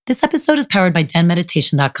This episode is powered by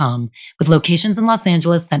DENmeditation.com, with locations in Los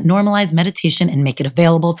Angeles that normalize meditation and make it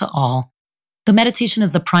available to all. Though meditation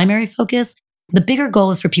is the primary focus, the bigger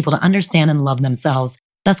goal is for people to understand and love themselves,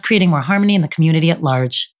 thus creating more harmony in the community at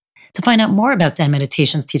large. To find out more about Den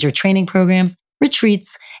Meditation's teacher training programs,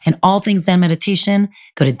 retreats, and all things Den Meditation,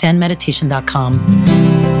 go to DENmeditation.com.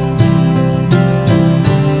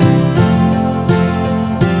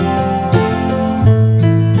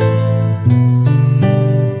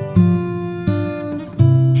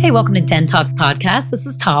 Hey, welcome to DENtalks podcast. This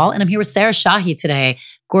is Tal, and I'm here with Sarah Shahi today.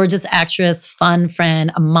 Gorgeous actress, fun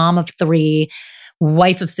friend, a mom of 3,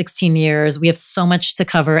 wife of 16 years. We have so much to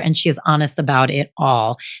cover, and she is honest about it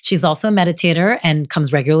all. She's also a meditator and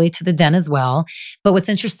comes regularly to the Den as well. But what's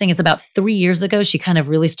interesting is about 3 years ago, she kind of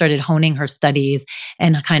really started honing her studies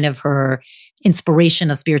and kind of her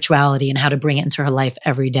inspiration of spirituality and how to bring it into her life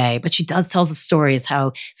every day. But she does tell us stories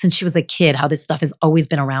how since she was a kid, how this stuff has always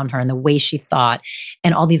been around her and the way she thought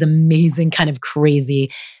and all these amazing kind of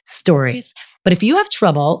crazy stories. But if you have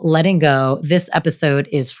trouble letting go, this episode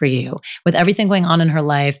is for you. With everything going on in her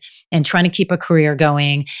life and trying to keep a career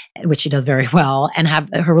going, which she does very well, and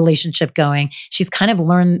have her relationship going, she's kind of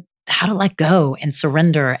learned how to let go and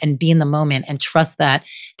surrender and be in the moment and trust that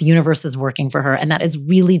the universe is working for her. And that is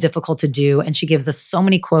really difficult to do. And she gives us so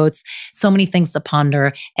many quotes, so many things to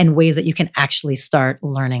ponder, and ways that you can actually start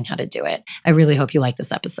learning how to do it. I really hope you like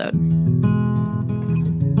this episode.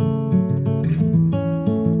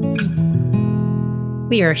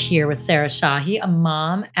 We are here with Sarah Shahi, a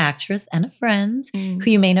mom, actress, and a friend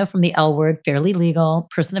who you may know from the L Word, Fairly Legal,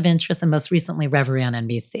 Person of Interest, and most recently Reverie on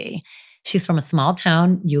NBC. She's from a small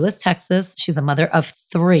town, Euless, Texas. She's a mother of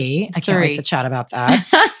 3. I can't wait to chat about that.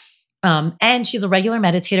 And she's a regular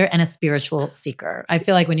meditator and a spiritual seeker. I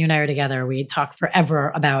feel like when you and I are together, we talk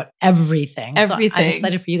forever about everything. Everything. So I'm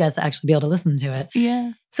excited for you guys to actually be able to listen to it.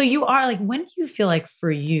 Yeah. So you are like, when do you feel like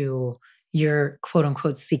for you, your quote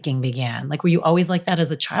unquote seeking began? Like, were you always like that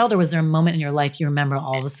as a child, or was there a moment in your life you remember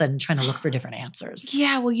all of a sudden trying to look for different answers?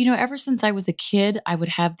 Yeah. Well, ever since I was a kid, I would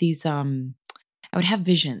have these, I would have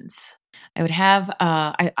visions. I would have,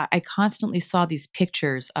 I constantly saw these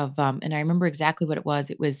pictures of, and I remember exactly what it was.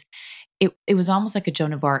 It was almost like a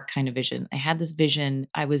Joan of Arc kind of vision. I had this vision.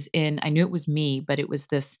 I knew it was me, but it was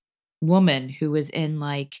this woman who was in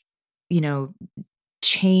like,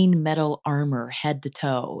 chain metal armor, head to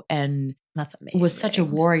toe. And that's amazing. Was such a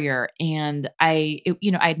warrior. And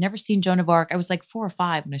I'd never seen Joan of Arc. I was like 4 or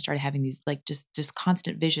 5 when I started having these like just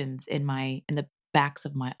constant visions in the backs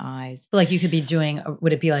of my eyes. So like you could be doing,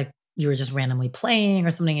 would it be like you were just randomly playing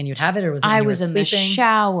or something and you'd have it, or was it I was in the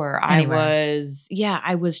shower. Anywhere.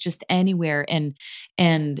 I was just anywhere. And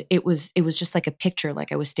it was just like a picture,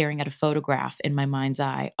 like I was staring at a photograph in my mind's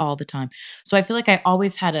eye all the time. So I feel like I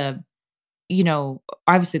always had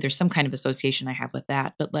obviously there's some kind of association I have with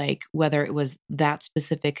that, but like whether it was that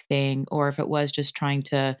specific thing or if it was just trying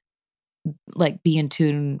to like be in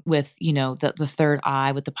tune with, the third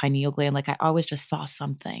eye with the pineal gland, like I always just saw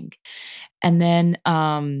something. And then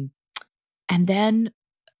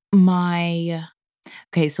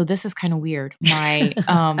so this is kind of weird. I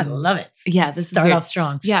love it. Yeah, this start off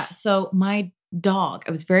strong. Yeah. So my dog,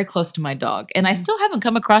 I was very close to my dog, and I still haven't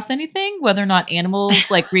come across anything, whether or not animals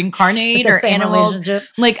like reincarnate or animals.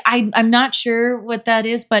 Like I'm not sure what that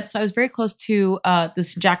is, but so I was very close to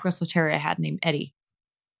this Jack Russell Terrier I had named Eddie.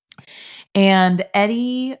 And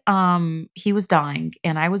Eddie, he was dying,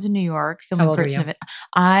 and I was in New York filming Person of It.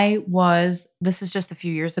 This is just a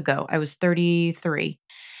few years ago. I was 33,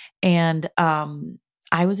 and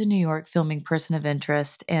I was in New York filming Person of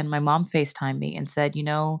Interest, and my mom FaceTimed me and said, you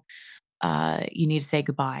need to say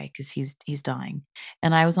goodbye because he's dying.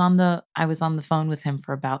 And I was on the phone with him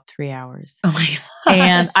for about 3 hours. Oh my God.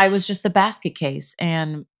 And I was just the basket case.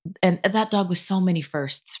 And that dog was so many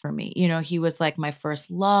firsts for me. He was like my first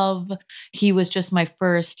love. He was just my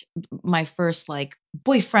first like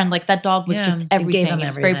boyfriend. Like that dog was just everything. Gave him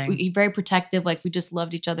everything. Very, very protective. Like we just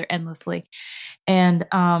loved each other endlessly. And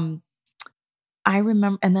I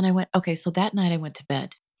remember, and then I went, okay, so that night I went to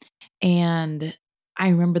bed, and I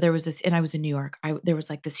remember there was this, and I was in New York. There was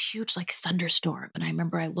like this huge like thunderstorm, and I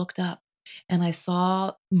remember I looked up and I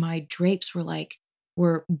saw my drapes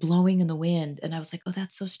were blowing in the wind, and I was like, oh,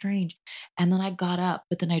 that's so strange. And then I got up,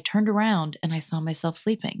 but then I turned around and I saw myself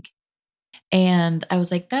sleeping, and I was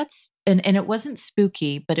like, and it wasn't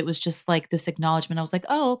spooky, but it was just like this acknowledgement. I was like,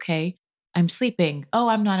 oh, okay, I'm sleeping. Oh,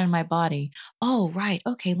 I'm not in my body. Oh, right.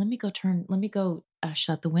 Okay, let me go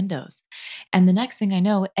shut the windows. And the next thing I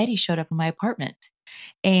know, Eddie showed up in my apartment.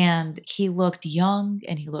 And he looked young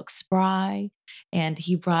and he looked spry. And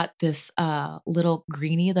he brought this little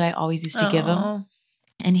greenie that I always used to give him.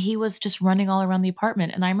 And he was just running all around the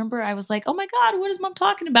apartment. And I remember I was like, oh my God, what is mom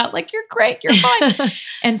talking about? Like, you're great, you're fine.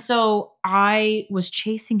 And so I was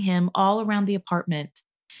chasing him all around the apartment.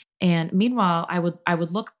 And meanwhile, I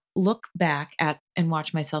would look back at and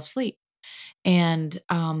watch myself sleep. And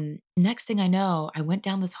next thing I know, I went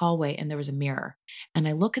down this hallway and there was a mirror. And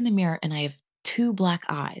I look in the mirror and I have two black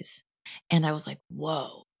eyes. And I was like,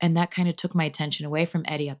 whoa. And that kind of took my attention away from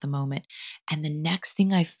Eddie at the moment. And the next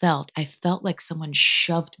thing I felt like someone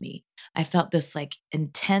shoved me. I felt this like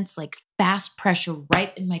intense, like fast pressure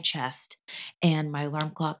right in my chest. And my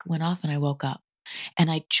alarm clock went off and I woke up.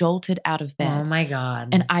 And I jolted out of bed. Oh my God.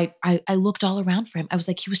 And I looked all around for him. I was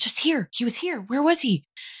like, he was just here. He was here. Where was he?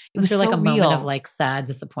 It was there like so a real. moment of like sad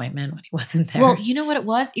disappointment when he wasn't there? Well, you know what it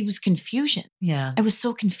was? It was confusion. Yeah. I was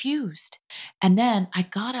so confused. And then I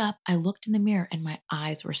got up, I looked in the mirror and my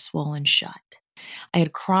eyes were swollen shut. I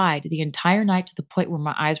had cried the entire night to the point where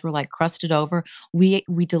my eyes were like crusted over. We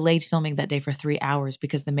delayed filming that day for 3 hours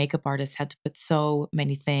because the makeup artist had to put so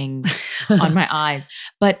many things on my eyes.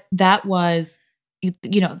 But that was,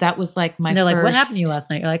 you know, that was like my and they're first. Like, what happened to you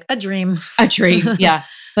last night? You're like, a dream. A dream, yeah.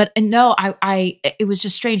 But no, it was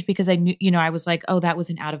just strange because I knew, you know, I was like, oh, that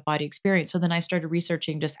was an out of body experience. So then I started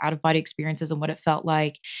researching just out of body experiences and what it felt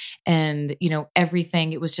like. And, you know,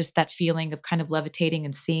 everything, it was just that feeling of kind of levitating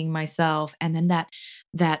and seeing myself. And then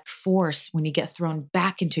that force when you get thrown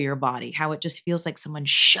back into your body, how it just feels like someone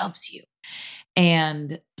shoves you.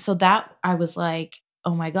 And so that I was like,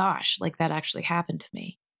 oh my gosh, like that actually happened to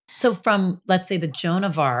me. So from, let's say, the Joan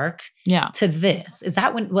of Arc to this, is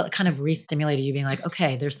that what kind of re-stimulated you being like,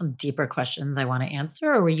 okay, there's some deeper questions I want to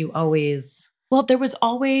answer? Or were you always? Well, there was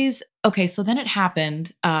always, okay, so then it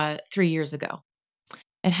happened 3 years ago.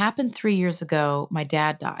 It happened 3 years ago. My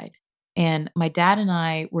dad died. And my dad and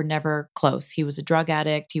I were never close. He was a drug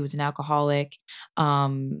addict. He was an alcoholic.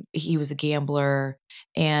 He was a gambler.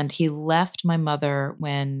 And he left my mother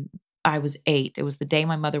when I was 8. It was the day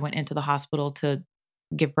my mother went into the hospital to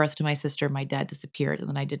give birth to my sister. My dad disappeared. And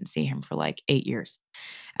then I didn't see him for like 8 years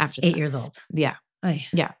after that. 8 years old. Yeah. Oy.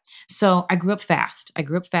 Yeah. So I grew up fast.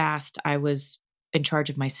 I was in charge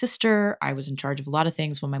of my sister. I was in charge of a lot of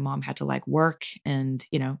things when my mom had to like work and,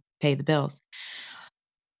 you know, pay the bills.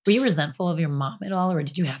 Were you resentful of your mom at all? Or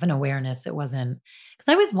did you have an awareness it wasn't?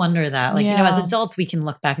 Because I always wonder that, like, you know, as adults, we can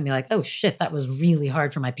look back and be like, oh shit, that was really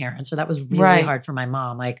hard for my parents. Or that was really hard for my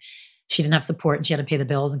mom. Like, she didn't have support and she had to pay the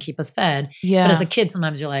bills and keep us fed. Yeah. But as a kid,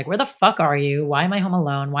 sometimes you're like, where the fuck are you? Why am I home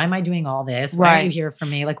alone? Why am I doing all this? Why are you here for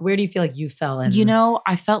me? Like, where do you feel like you fell in? You know,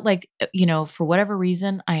 I felt like, you know, for whatever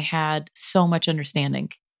reason, I had so much understanding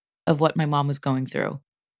of what my mom was going through.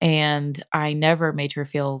 And I never made her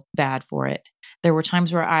feel bad for it. There were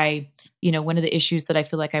times where you know, one of the issues that I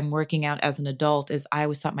feel like I'm working out as an adult is I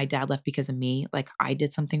always thought my dad left because of me. Like I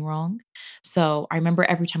did something wrong. So I remember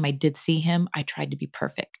every time I did see him, I tried to be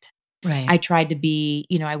perfect. Right. I tried to be,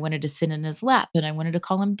 you know, I wanted to sit in his lap and I wanted to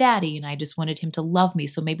call him daddy and I just wanted him to love me.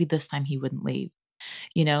 So maybe this time he wouldn't leave,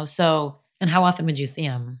 you know? So. And how often would you see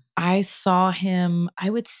him? I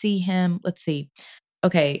would see him, let's see.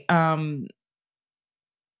 Okay.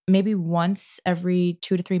 Maybe once every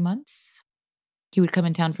 2 to 3 months, he would come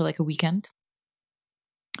in town for like a weekend.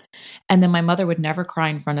 And then my mother would never cry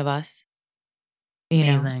in front of us. You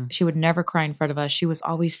know, she would never cry in front of us. She was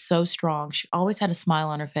always so strong. She always had a smile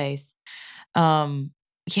on her face.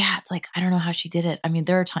 Yeah, it's like, I don't know how she did it. I mean,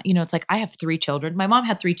 there are times, you know, it's like I have 3 children. My mom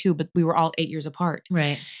had 3 too, but we were all 8 years apart.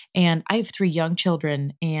 Right. And I have 3 young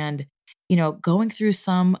children. And, you know, going through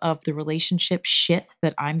some of the relationship shit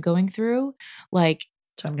that I'm going through, like,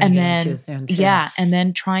 so I'm going to get into soon too. Yeah. And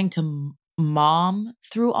then trying to mom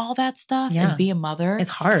through all that stuff and be a mother. It's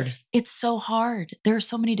hard. It's so hard. There are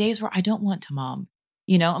so many days where I don't want to mom.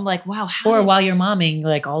 You know, I'm like, wow. While you're momming,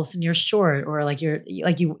 like all of a sudden you're short, or like you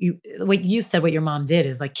what you said, what your mom did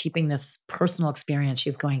is like keeping this personal experience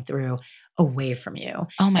she's going through away from you.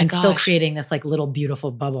 Oh my gosh. And still creating this like little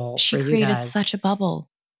beautiful bubble. She for you created guys. Such a bubble.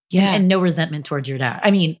 Yeah. And no resentment towards your dad.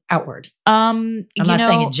 I mean, outward. I'm not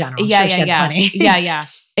saying in general. Yeah. Plenty. Yeah.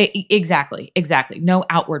 Exactly. No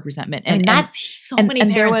outward resentment. And that's so many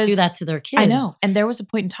parents do that to their kids. I know. And there was a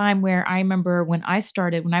point in time where I remember when I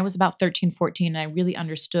was about 13, 14, and I really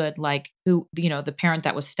understood like who, you know, the parent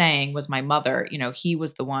that was staying was my mother. You know, he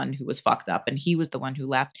was the one who was fucked up and he was the one who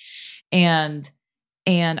left. And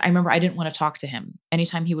I remember I didn't want to talk to him.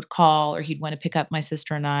 Anytime he would call or he'd want to pick up my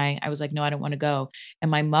sister and I was like, no, I don't want to go. And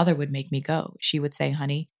my mother would make me go. She would say,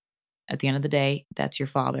 honey, at the end of the day, that's your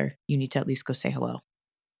father. You need to at least go say hello.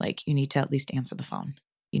 Like, you need to at least answer the phone.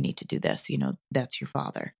 You need to do this, you know, that's your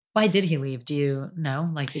father. Why did he leave? Do you know?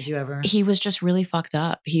 Like, did you ever? He was just really fucked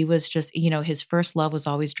up. He was just, his first love was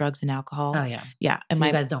always drugs and alcohol. Oh yeah. Yeah. And so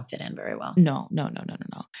you guys don't fit in very well. No.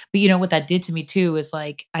 But you know what that did to me too is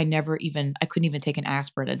like, I couldn't even take an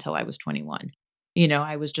aspirin until I was 21.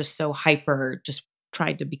 I was just so hyper, just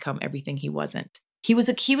tried to become everything he wasn't. He was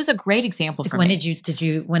a great example for when me.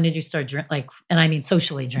 When did you start drink, like, and I mean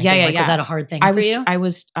socially drinking? Yeah. Was that a hard thing for you?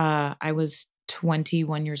 I was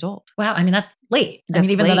 21 years old. Wow. I mean, that's late.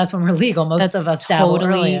 Even though that's when we're legal, most of us dabble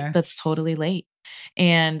earlier. That's totally late.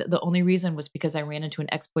 And the only reason was because I ran into an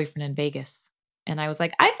ex-boyfriend in Vegas. And I was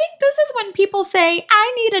like, I think this is when people say,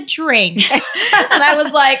 I need a drink. And I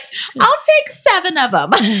was like, I'll take 7 of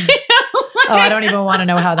them. I don't even want to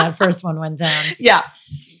know how that first one went down. Yeah.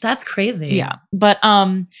 That's crazy. Yeah. But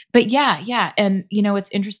yeah. And it's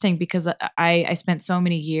interesting because I spent so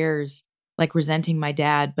many years like resenting my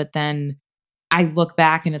dad, but then I look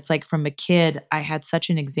back and it's like from a kid, I had such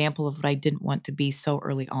an example of what I didn't want to be so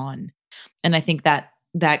early on. And I think that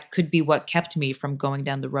could be what kept me from going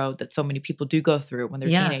down the road that so many people do go through when they're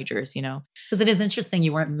teenagers, Because it is interesting.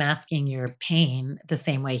 You weren't masking your pain the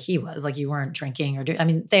same way he was. Like you weren't drinking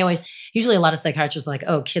usually a lot of psychiatrists are like,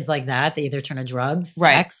 oh, kids like that, they either turn to drugs,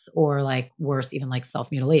 sex, or like worse, even like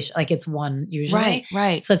self-mutilation. Like it's one usually.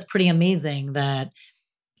 Right. So it's pretty amazing that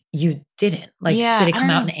you didn't. Like, did it come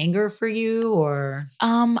out in anger for you or?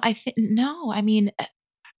 I think, no, I mean,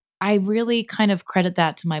 I really kind of credit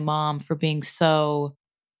that to my mom for being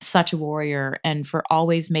such a warrior and for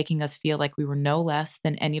always making us feel like we were no less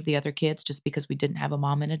than any of the other kids just because we didn't have a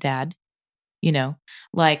mom and a dad.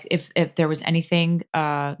 Like if there was anything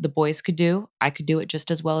the boys could do, I could do it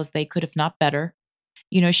just as well as they could, if not better.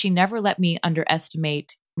 She never let me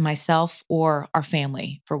underestimate myself or our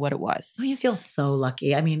family for what it was. Oh, you feel so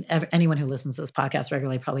lucky. I mean, anyone who listens to this podcast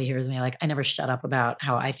regularly probably hears me. Like, I never shut up about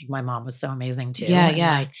how I think my mom was so amazing too.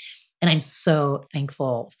 Yeah. And I'm so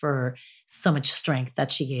thankful for so much strength that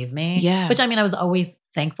she gave me. Yeah. Which I mean, I was always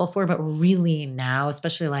thankful for, but really now,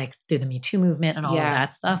 especially like through the Me Too movement and all of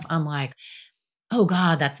that stuff, I'm like, oh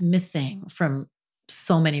God, that's missing from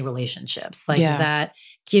so many relationships. Like that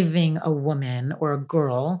giving a woman or a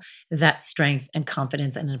girl that strength and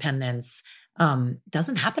confidence and independence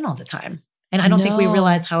doesn't happen all the time. And I don't think we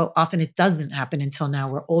realize how often it doesn't happen until now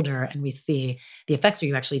we're older and we see the effects, or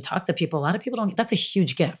you actually talk to people. A lot of people don't. That's a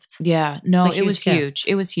huge gift. Yeah. No, it was huge.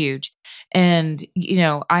 It was huge. And,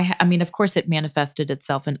 I mean, of course it manifested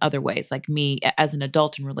itself in other ways, like me as an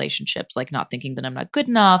adult in relationships, like not thinking that I'm not good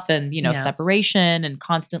enough and, separation and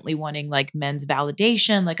constantly wanting like men's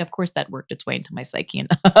validation. Like, of course that worked its way into my psyche in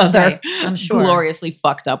other I'm sure. gloriously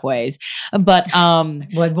fucked up ways. But,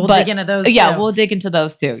 we'll dig into those too. Yeah, we'll dig into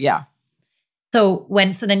those too. Yeah. So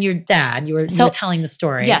then your dad, you were telling the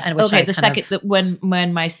story. Yes. And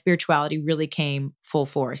when my spirituality really came full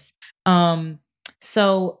force.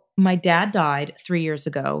 So my dad died 3 years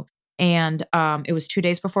ago and it was 2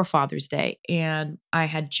 days before Father's Day. And I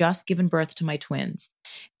had just given birth to my twins.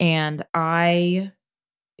 And I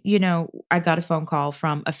got a phone call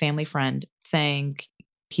from a family friend saying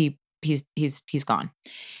he's gone.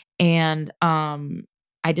 And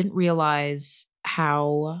I didn't realize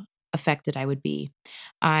how affected I would be.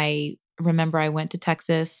 I remember I went to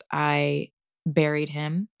Texas, I buried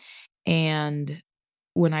him, and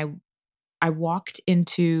when I walked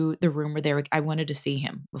into the room where I wanted to see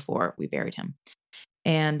him before we buried him.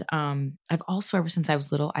 And I've also, ever since I was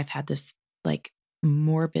little, I've had this like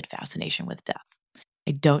morbid fascination with death.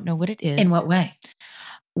 I don't know what it is. In what way?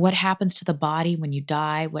 What happens to the body when you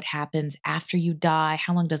die? What happens after you die?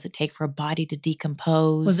 How long does it take for a body to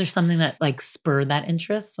decompose? Was there something that like spurred that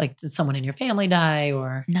interest? Like, did someone in your family die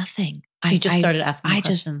or? Nothing. You just started asking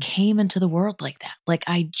questions. I just came into the world like that. Like,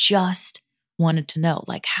 I just wanted to know,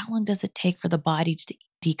 like, how long does it take for the body to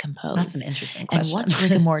decompose? That's an interesting question. And what's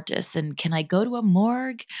rigor mortis? And can I go to a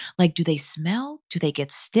morgue? Like, do they smell? Do they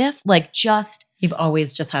get stiff? Like, just... You've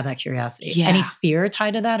always just had that curiosity. Yeah. Any fear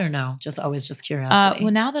tied to that or no? Just always just curiosity?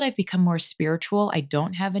 Well, now that I've become more spiritual, I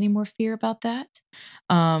don't have any more fear about that.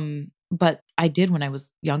 But I did when I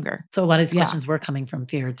was younger. So a lot of these questions were coming from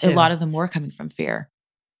fear too. A lot of them were coming from fear.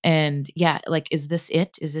 And like, is this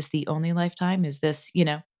it? Is this the only lifetime? Is this,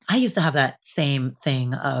 I used to have that same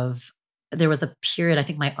thing of, there was a period, I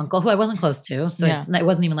think my uncle, who I wasn't close to, so it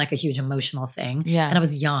wasn't even like a huge emotional thing. Yeah. And I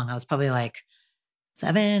was young. I was probably like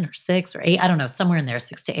 7 or 6 or 8, I don't know, somewhere in there,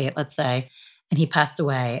 6 to 8, let's say. And he passed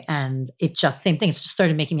away. And it just, same thing. It just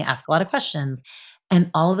started making me ask a lot of questions. And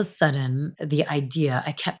all of a sudden, the idea,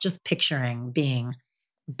 I kept just picturing being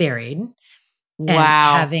buried and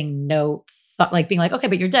having no thought, like being like, okay,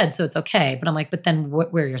 but you're dead, so it's okay. But I'm like, but then where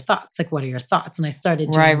are your thoughts? Like, what are your thoughts? And I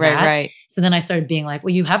started doing that. Right. So then I started being like,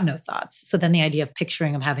 well, you have no thoughts. So then the idea of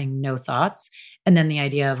picturing of having no thoughts, and then the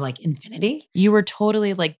idea of like infinity. You were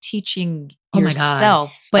totally like teaching Oh my God.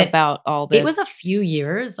 yourself But about all this. It was a few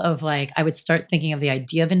years of like, I would start thinking of the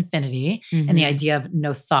idea of infinity and the idea of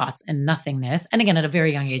no thoughts and nothingness. And again, at a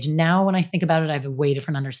very young age. Now, when I think about it, I have a way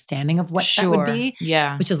different understanding of what that would be,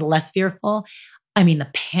 which is less fearful. I mean, the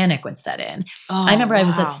panic would set in. I remember I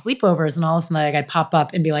was at sleepovers and all of a sudden like, I'd pop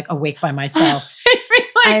up and be like awake by myself.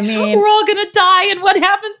 Like, I mean, we're all going to die and what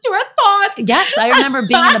happens to our thoughts? Yes. I remember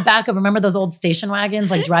being in the back of, remember those old station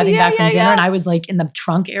wagons, like driving back from dinner. And I was like in the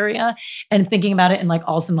trunk area and thinking about it and like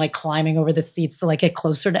all of a sudden like climbing over the seats to like get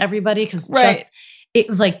closer to everybody. Cause just, it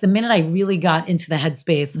was like the minute I really got into the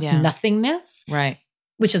headspace of nothingness. Right.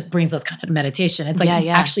 Which just brings us kind of to meditation. It's like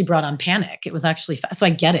actually brought on panic. It was actually so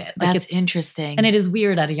I get it. Like That's interesting. And it is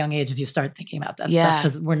weird at a young age if you start thinking about that stuff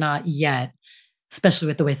because we're not yet, especially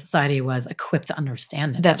with the way society was, equipped to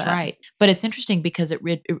understand it. That's right. But it's interesting because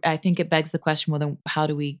I think it begs the question, well, then how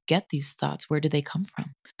do we get these thoughts? Where do they come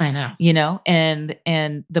from? I know. You know, and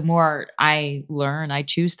the more I learn, I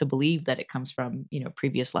choose to believe that it comes from, you know,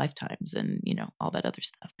 previous lifetimes and, you know, all that other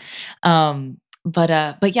stuff.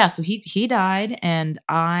 But yeah, so he died and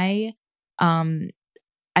I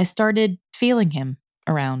started feeling him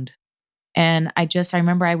around. And I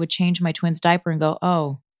remember I would change my twin's diaper and go,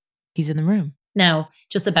 oh, he's in the room. Now,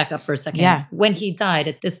 just to back up for a second. Yeah. When he died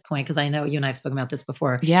at this point, because I know you and I have spoken about this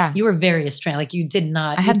before. Yeah. You were very estranged. Like you did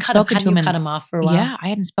not. I hadn't spoken to him. Cut him off for a while? Yeah. I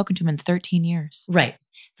hadn't spoken to him in 13 years. Right.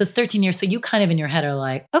 So it's 13 years. So you kind of in your head are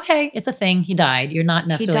like, okay, it's a thing. He died. You're not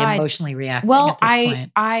necessarily emotionally reacting at this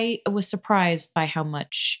point. I was surprised by how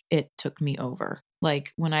much it took me over.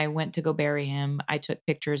 Like when I went to go bury him, I took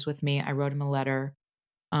pictures with me. I wrote him a letter.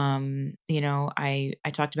 You know, I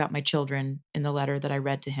talked about my children in the letter that I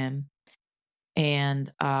read to him. And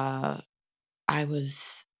I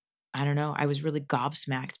was really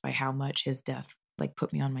gobsmacked by how much his death like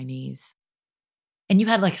put me on my knees. And you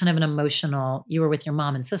had like kind of an emotional, you were with your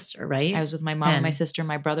mom and sister, right? I was with my mom and my sister.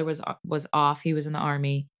 My brother was off. He was in the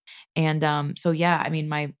army. And so yeah, I mean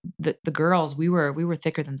the girls, we were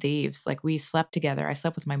thicker than thieves. Like we slept together. I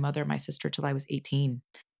slept with my mother and my sister till I was 18.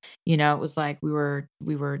 You know, it was like we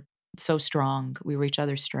were so strong. We were each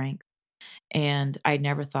other's strength. And I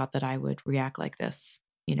never thought that I would react like this,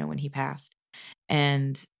 you know, when he passed.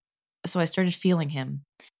 And so I started feeling him.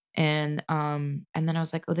 And then I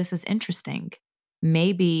was like, oh, this is interesting.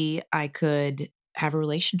 Maybe I could have a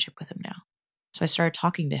relationship with him now. So I started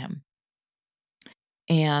talking to him.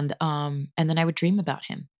 And then I would dream about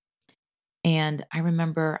him. And I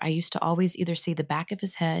remember I used to always either see the back of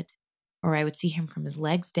his head or I would see him from his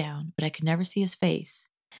legs down, but I could never see his face.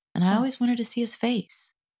 And I always wanted to see his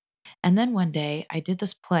face. And then one day I did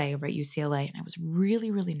this play over at UCLA and I was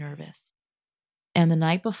really, really nervous. And the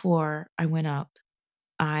night before I went up,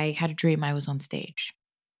 I had a dream I was on stage.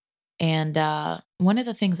 And one of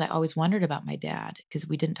the things I always wondered about my dad, because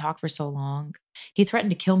we didn't talk for so long, he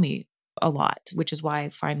threatened to kill me a lot, which is why I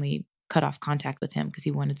finally cut off contact with him because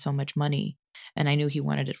he wanted so much money. And I knew he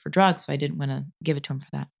wanted it for drugs, so I didn't want to give it to him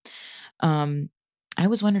for that. I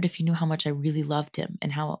always wondered if he knew how much I really loved him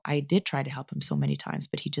and how I did try to help him so many times,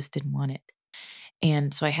 but he just didn't want it.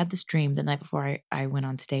 And so I had this dream the night before I went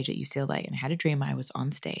on stage at UCLA, and I had a dream I was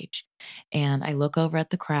on stage. And I look over at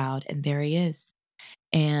the crowd, and there he is.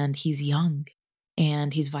 And he's young,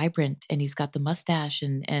 and he's vibrant, and he's got the mustache,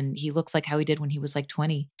 and he looks like how he did when he was like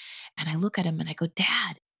 20. And I look at him, and I go,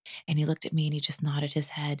 Dad. And he looked at me, and he just nodded his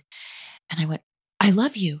head. And I went, I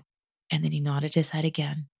love you. And then he nodded his head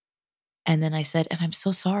again. And then I said, and I'm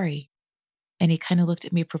so sorry. And he kind of looked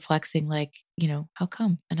at me perplexing, like, you know, how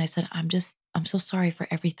come? And I said, I'm so sorry for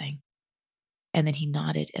everything. And then he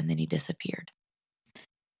nodded and then he disappeared.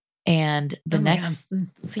 And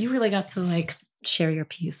so you really got to like share your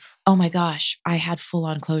piece. Oh my gosh, I had full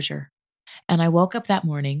on closure. And I woke up that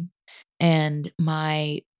morning and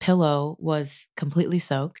my pillow was completely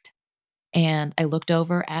soaked. And I looked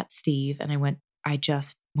over at Steve and I went, I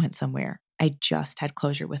just went somewhere. I just had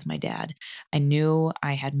closure with my dad. I knew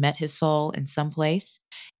I had met his soul in some place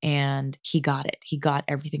and he got it. He got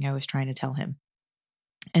everything I was trying to tell him.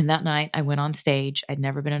 And that night I went on stage. I'd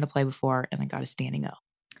never been in a play before and I got a standing O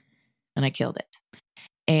and I killed it.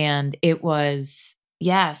 And it was,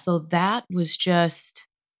 so that was just,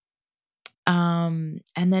 and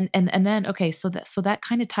then, okay, so that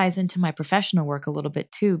kind of ties into my professional work a little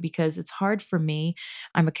bit too, because it's hard for me.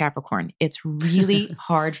 I'm a Capricorn. It's really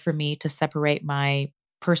hard for me to separate my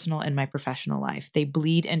personal and my professional life. They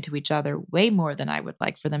bleed into each other way more than I would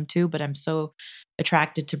like for them to, but I'm so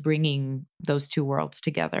attracted to bringing those two worlds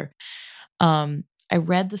together. I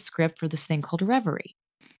read the script for this thing called Reverie,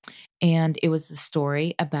 and it was the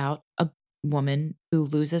story about a woman who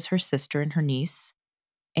loses her sister and her niece,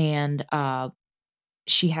 and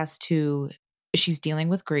she's dealing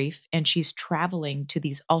with grief, and she's traveling to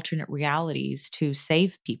these alternate realities to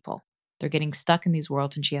save people. They're getting stuck in these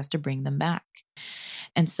worlds, and she has to bring them back.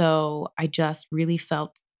 And so I just really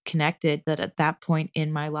felt connected that at that point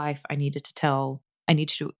in my life, I needed to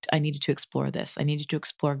explore this. I needed to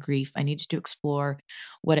explore grief. I needed to explore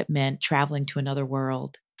what it meant traveling to another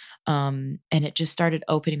world. And it just started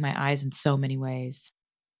opening my eyes in so many ways.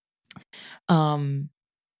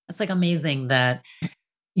 It's like amazing that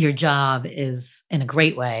your job is in a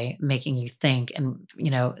great way making you think, and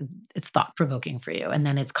it's thought provoking for you, and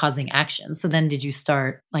then it's causing action. So then did you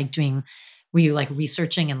start were you like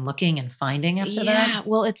researching and looking and finding after that? Yeah.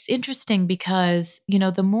 Well, it's interesting because,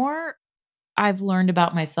 the more I've learned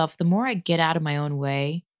about myself, the more I get out of my own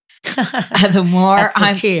way, the more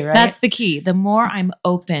That's the key, right? That's the key. The more I'm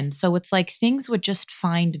open. So it's like things would just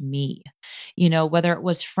find me, whether it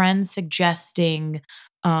was friends suggesting,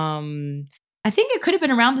 I think it could have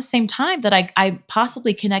been around the same time that I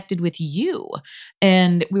possibly connected with you,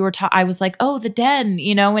 and we were I was like, oh, the Den,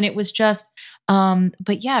 and it was just,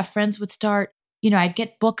 but yeah, friends would start, I'd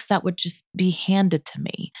get books that would just be handed to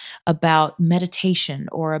me about meditation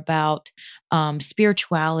or about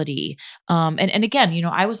spirituality. And again,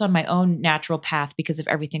 I was on my own natural path because of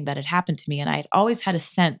everything that had happened to me. And I had always had a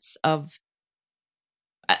sense of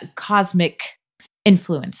cosmic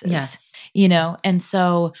influences, Yes. And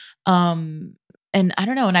so, and I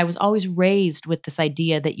don't know. And I was always raised with this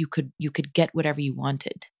idea that you could get whatever you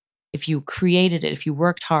wanted. If you created it, if you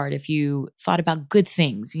worked hard, if you thought about good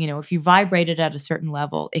things, if you vibrated at a certain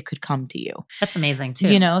level, it could come to you. That's amazing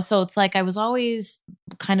too. So it's like I was always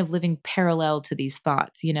kind of living parallel to these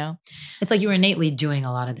thoughts, It's like you were innately doing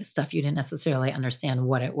a lot of this stuff. You didn't necessarily understand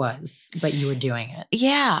what it was, but you were doing it.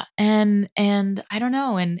 Yeah. And I don't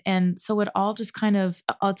know. And so it all just kind of,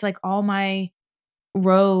 it's like all my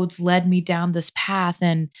roads led me down this path.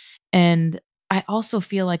 And I also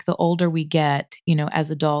feel like the older we get, as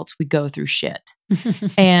adults, we go through shit.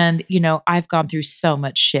 And, I've gone through so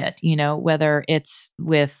much shit, whether it's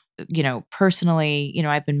with, personally,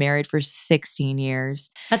 I've been married for 16 years.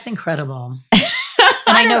 That's incredible.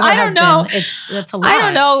 And I don't know. That's a lot. I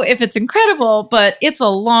don't know if it's incredible, but it's a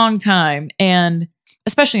long time. And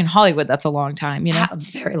especially in Hollywood, that's a long time,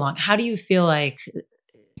 Very long. How do you feel like,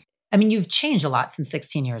 you've changed a lot since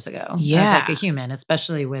 16 years ago. Yeah. As like a human,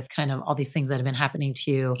 especially with kind of all these things that have been happening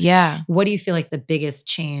to you. Yeah. What do you feel like the biggest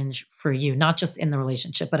change for you, not just in the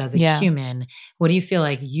relationship, but as a Yeah. human, what do you feel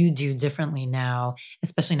like you do differently now,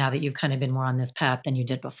 especially now that you've kind of been more on this path than you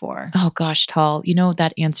did before? Oh gosh, Tal,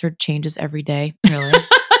 that answer changes every day. Really?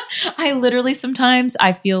 I literally sometimes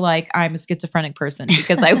I feel like I'm a schizophrenic person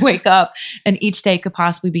because I wake up and each day could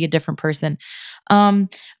possibly be a different person.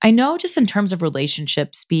 I know just in terms of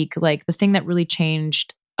relationship speak, like the thing that really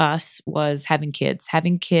changed us was having kids.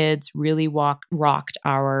 Having kids really rocked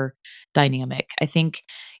our dynamic. I think,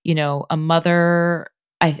 a mother,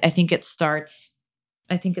 I think it starts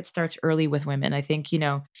early with women. I think,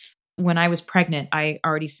 when I was pregnant, I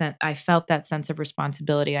felt that sense of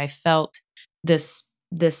responsibility. I felt this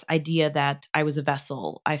idea that I was a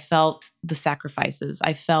vessel. I felt the sacrifices.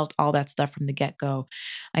 I felt all that stuff from the get-go.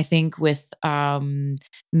 I think with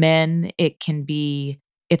men,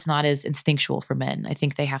 it's not as instinctual for men. I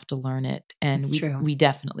think they have to learn it. And we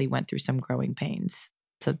definitely went through some growing pains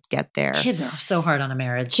to get there. Kids are so hard on a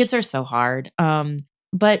marriage. Kids are so hard.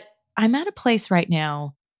 But I'm at a place right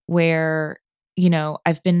now where,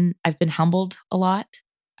 I've been humbled a lot.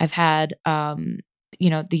 I've had,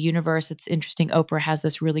 the universe. It's interesting. Oprah has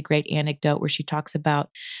this really great anecdote where she talks about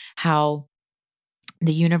how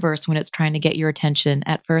the universe, when it's trying to get your attention,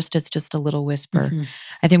 at first it's just a little whisper. Mm-hmm.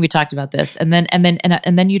 I think we talked about this, and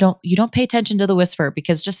then you don't pay attention to the whisper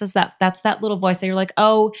because just as that's that little voice that you're like,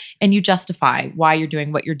 oh, and you justify why you're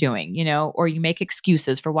doing what you're doing, or you make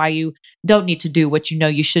excuses for why you don't need to do what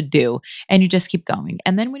you should do, and you just keep going.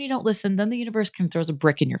 And then when you don't listen, then the universe kind of throws a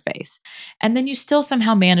brick in your face, and then you still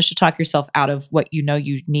somehow manage to talk yourself out of what you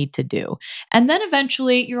need to do, and then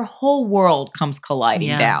eventually your whole world comes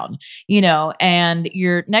colliding down, and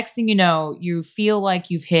you're next thing you know, you feel like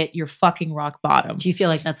you've hit your fucking rock bottom. Do you feel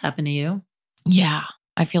like that's happened to you? Yeah,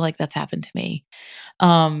 I feel like that's happened to me.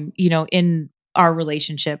 In our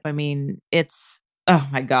relationship, it's, oh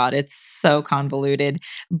my God, it's so convoluted.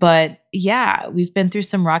 But yeah, we've been through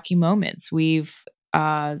some rocky moments. We've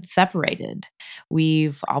separated.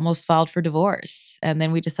 We've almost filed for divorce. And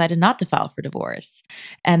then we decided not to file for divorce.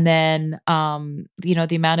 And then,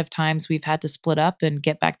 the amount of times we've had to split up and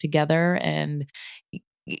get back together. And,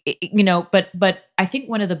 but I think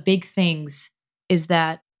one of the big things is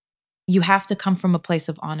that you have to come from a place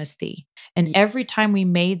of honesty. And every time we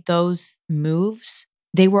made those moves,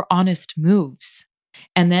 they were honest moves.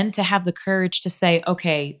 And then to have the courage to say,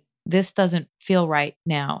 okay, this doesn't feel right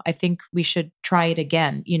now. I think we should try it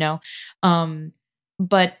again,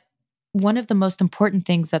 But one of the most important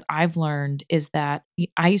things that I've learned is that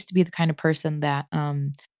I used to be the kind of person that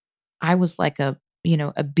I was like a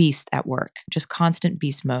beast at work, just constant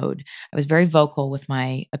beast mode. I was very vocal with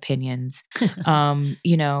my opinions, and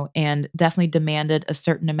definitely demanded a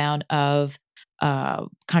certain amount of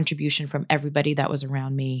contribution from everybody that was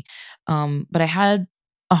around me. But I had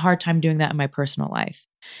a hard time doing that in my personal life.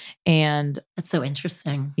 And That's so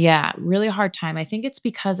interesting. yeah, really hard time. I think it's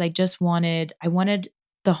because I wanted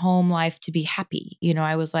the home life to be happy.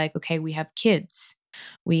 I was like, okay, we have kids.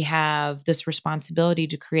 We have this responsibility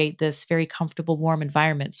to create this very comfortable, warm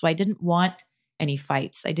environment. So I didn't want any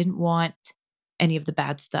fights. I didn't want any of the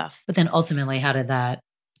bad stuff. But then ultimately, how did that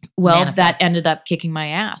Well, manifest? that ended up kicking my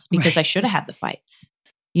ass because I should have had the fights,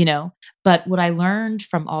 But what I learned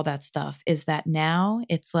from all that stuff is that now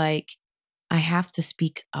it's like I have to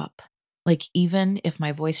speak up. Like, even if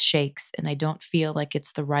my voice shakes and I don't feel like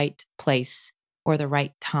it's the right place or the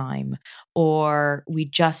right time, or we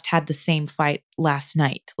just had the same fight last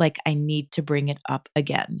night, like I need to bring it up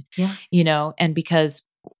again, and because,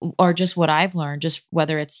 or just what I've learned, just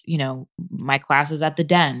whether it's, my classes at the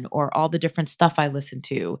Den or all the different stuff I listen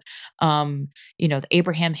to, the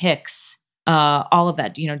Abraham Hicks, all of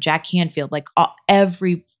that, Jack Canfield, like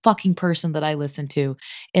every fucking person that I listen to,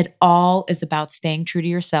 it all is about staying true to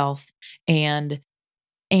yourself. And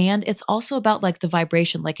it's also about like the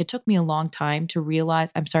vibration. Like it took me a long time to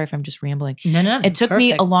realize, I'm sorry if I'm just rambling. No, It took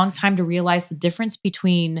me a long time to realize the difference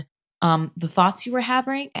between the thoughts you were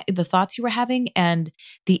having, and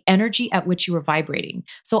the energy at which you were vibrating.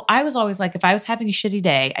 So I was always like, if I was having a shitty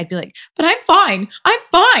day, I'd be like, but I'm fine. I'm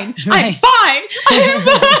fine. I'm fine. I'm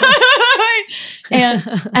fine.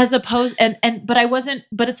 And as opposed, but I wasn't,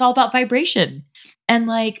 but it's all about vibration. And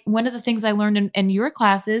like one of the things I learned in your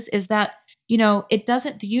classes is that,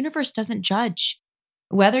 the universe doesn't judge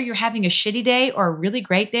whether you're having a shitty day or a really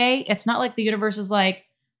great day. It's not like the universe is like,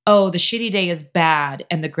 oh, the shitty day is bad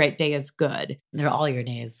and the great day is good. They're all your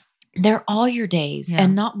days. They're all your days,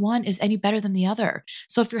 and not one is any better than the other.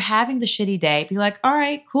 So if you're having the shitty day, be like, all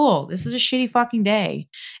right, cool. This is a shitty fucking day,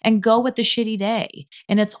 and go with the shitty day.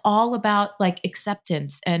 And it's all about like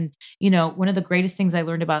acceptance. And, one of the greatest things I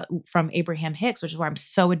learned about from Abraham Hicks, which is why I'm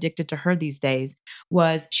so addicted to her these days,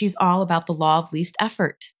 was she's all about the law of least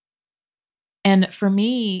effort. And for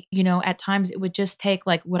me, at times it would just take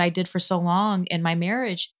like what I did for so long in my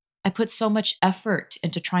marriage. I put so much effort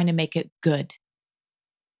into trying to make it good.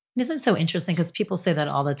 Isn't it so interesting? Because people say that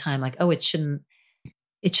all the time, like, oh, it shouldn't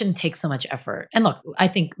take so much effort. And look, I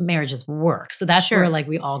think marriage is work. So that's where like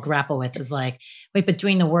we all grapple with is like, wait, but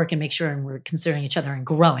doing the work and make sure we're considering each other and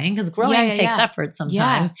growing, because growing takes effort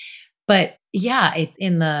sometimes. But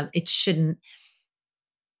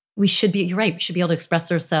we should be, you're right, we should be able to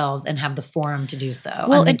express ourselves and have the forum to do so.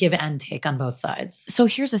 Well, and then give and take on both sides. So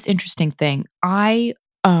here's this interesting thing.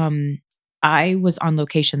 I was on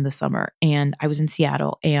location this summer and I was in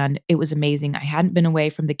Seattle and it was amazing. I hadn't been away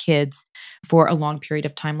from the kids for a long period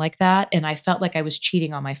of time like that. And I felt like I was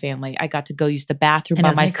cheating on my family. I got to go use the bathroom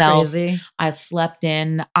by myself. Crazy? I slept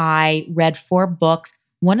in. I read 4 books.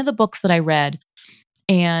 One of the books that I read,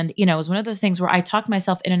 and, it was one of those things where I talked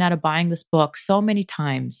myself in and out of buying this book so many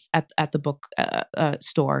times at the book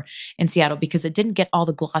store in Seattle because it didn't get all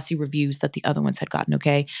the glossy reviews that the other ones had gotten,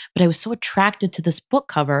 okay? But I was so attracted to this book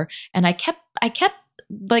cover, and I kept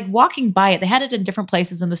like walking by it. They had it in different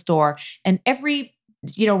places in the store, and every,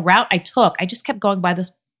 route I took, I just kept going by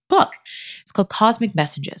this book. It's called Cosmic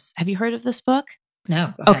Messages. Have you heard of this book?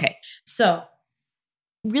 No. Okay. So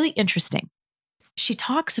really interesting. She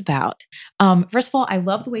talks about, first of all, I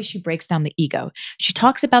love the way she breaks down the ego. She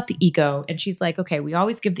talks about the ego and she's like, okay, we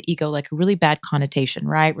always give the ego like a really bad connotation,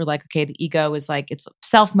 right? We're like, okay, the ego is like, it's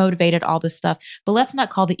self-motivated, all this stuff, but let's not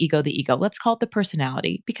call the ego. Let's call it the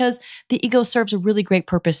personality because the ego serves a really great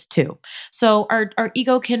purpose too. So our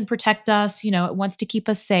ego can protect us, it wants to keep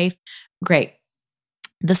us safe. Great.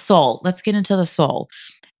 The soul, let's get into the soul.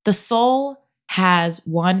 The soul has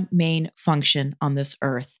one main function on this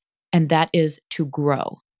earth, and that is to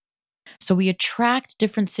grow. So we attract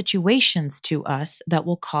different situations to us that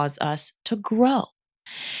will cause us to grow.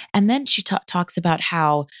 And then she talks about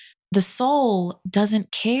how the soul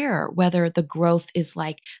doesn't care whether the growth is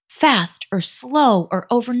like fast or slow or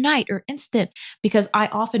overnight or instant, because I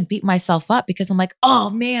often beat myself up because I'm like, oh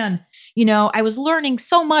man, I was learning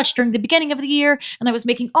so much during the beginning of the year and I was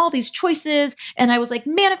making all these choices and I was like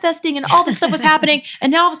manifesting and all this stuff was happening.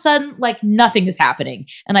 And now all of a sudden, like nothing is happening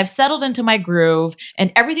and I've settled into my groove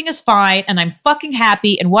and everything is fine and I'm fucking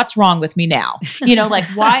happy. And what's wrong with me now? Like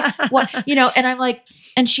why, and I'm like,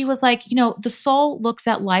 and she was like, the soul looks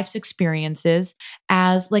at life's experiences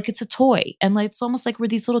as like it's a toy. And like it's almost like we're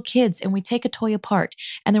these little kids and we take a toy apart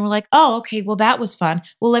and then we're like, oh, okay, well, that was fun.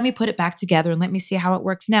 Well, let me put it back together and let me see how it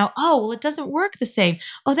works now. Oh, well, it doesn't work the same.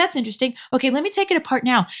 Oh, that's interesting. Okay, let me take it apart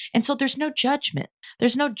now. And so there's no judgment.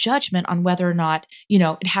 There's no judgment on whether or not,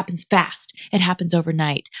 it happens fast. It happens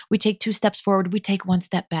overnight. We take 2 steps forward. We take 1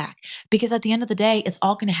 step back, because at the end of the day, it's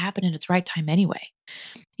all going to happen in its right time anyway.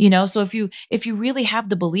 So if you really have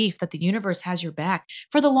the belief that the universe has your back,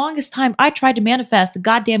 for the longest time, I tried to manifest the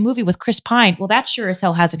goddamn movie with Chris Pine. Well, that sure as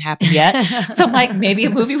hell hasn't happened yet. So I'm like, maybe a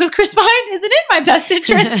movie with Chris Pine isn't in my best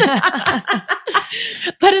interest.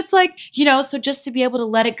 But it's like, so just to be able to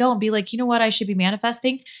let it go and be like, you know what I should be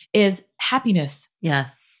manifesting is happiness.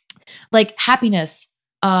 Yes. Like happiness,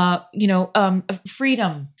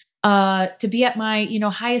 freedom, to be at my,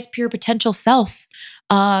 highest pure potential self,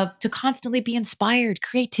 to constantly be inspired,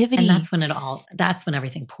 creativity. And that's when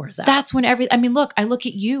everything pours out. That's when look, I look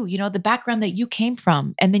at you, the background that you came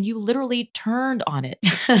from, and then you literally turned on it.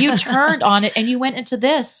 You turned on it and you went into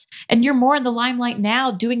this, and you're more in the limelight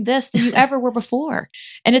now doing this than you ever were before.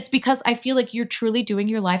 And it's because I feel like you're truly doing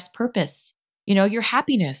your life's purpose, your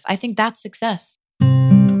happiness. I think that's success.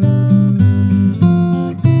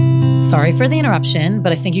 Sorry for the interruption,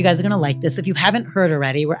 but I think you guys are going to like this. If you haven't heard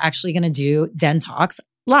already, we're actually going to do DENtalks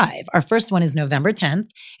live. Our first one is November 10th.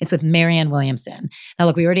 It's with Marianne Williamson. Now,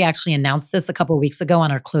 look, we already actually announced this a couple of weeks ago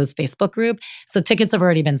on our closed Facebook group. So tickets have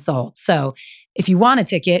already been sold. So if you want a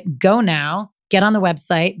ticket, go now. Get on the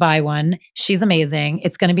website, buy one. She's amazing.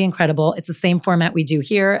 It's going to be incredible. It's the same format we do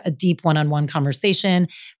here, a deep one-on-one conversation,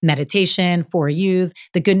 meditation, 4 U's.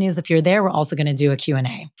 The good news, if you're there, we're also going to do a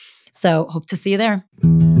Q&A. So hope to see you there.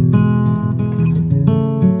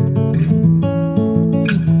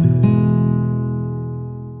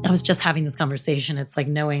 I was just having this conversation. It's like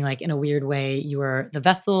knowing, like, in a weird way, you are the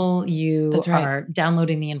vessel, you are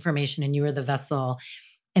downloading the information, and you are the vessel.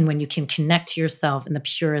 And when you can connect to yourself in the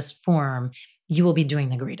purest form, you will be doing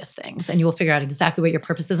the greatest things, and you will figure out exactly what your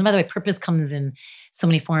purpose is. And by the way, purpose comes in so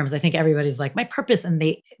many forms. I think everybody's like, my purpose, and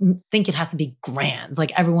they think it has to be grand.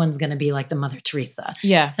 Like everyone's going to be like the Mother Teresa.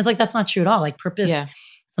 Yeah. It's like, that's not true at all. Like purpose,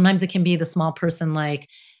 sometimes it can be the small person, like,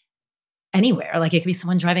 anywhere. Like it could be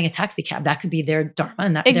someone driving a taxi cab. That could be their dharma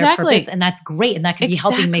and that their purpose. And that's great. And that could be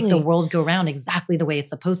helping make the world go round exactly the way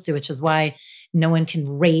it's supposed to, which is why no one can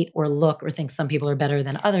rate or look or think some people are better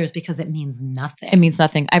than others, because it means nothing. It means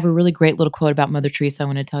nothing. I have a really great little quote about Mother Teresa I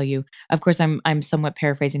want to tell you. Of course, I'm somewhat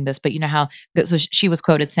paraphrasing this, but you know how, so she was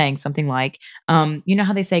quoted saying something like, you know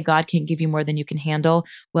how they say God can't give you more than you can handle?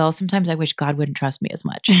 Well, sometimes I wish God wouldn't trust me as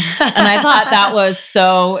much. And I thought that was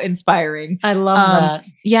so inspiring. I love that.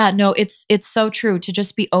 Yeah, no, it's so true to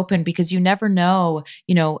just be open, because you never know,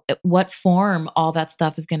 what form all that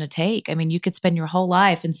stuff is going to take. I mean, you could spend your whole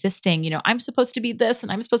life insisting, I'm supposed to be this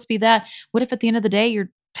and I'm supposed to be that. What if at the end of the day,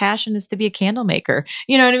 your passion is to be a candle maker?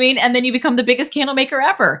 You know what I mean? And then you become the biggest candle maker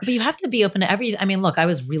ever. But you have to be open to everything. I mean, look, I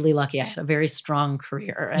was really lucky. I had a very strong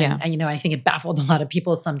career. And, and I think it baffled a lot of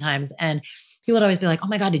people sometimes. And people would always be like, oh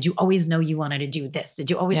my God, did you always know you wanted to do this?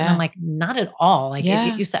 Did you always know? I'm like, not at all. Like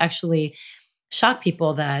it used to actually shock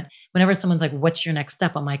people that whenever someone's like, what's your next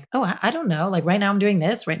step? I'm like, oh, I don't know. Like right now I'm doing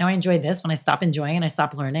this. Right now I enjoy this. When I stop enjoying and I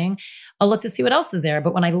stop learning, I'll look to see what else is there.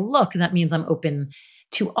 But when I look, that means I'm open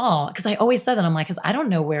to all. Because I always said that. I'm like, because I don't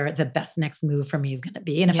know where the best next move for me is going to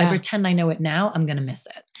be. And if I pretend I know it now, I'm going to miss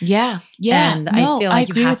it. Yeah. And I feel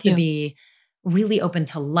like you have to be really open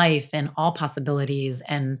to life and all possibilities,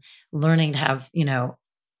 and learning to have,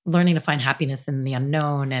 learning to find happiness in the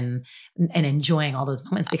unknown, and enjoying all those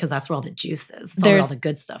moments, because that's where all the juice is. That's where all the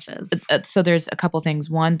good stuff is. So there's a couple things.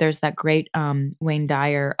 One, there's that great Wayne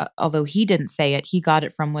Dyer, although he didn't say it, he got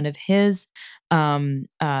it from one of his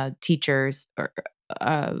teachers, or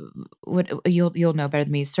what you'll know better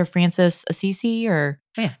than me, Sir Francis Assisi, or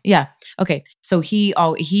yeah. Okay, so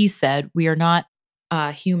he said, we are not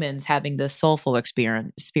humans having this soulful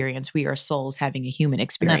experience. We are souls having a human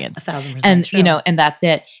experience. And that's 1,000% and true. And that's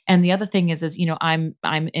it. And the other thing is I'm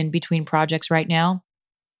in between projects right now.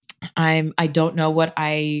 I don't know what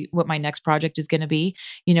my next project is going to be.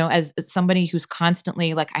 As somebody who's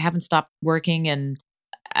constantly, like, I haven't stopped working, and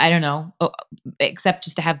I don't know, except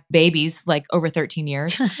just to have babies like over 13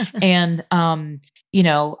 years. And, you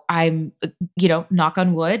know, I'm, you know, knock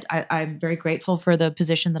on wood, I'm very grateful for the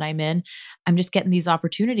position that I'm in. I'm just getting these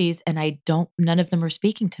opportunities and none of them are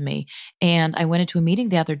speaking to me. And I went into a meeting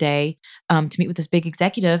the other day to meet with this big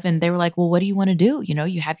executive, and they were like, well, what do you want to do? You know,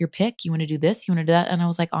 you have your pick. You want to do this, you want to do that. And I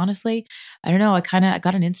was like, honestly, I don't know. I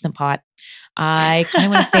got an Instant Pot. I kind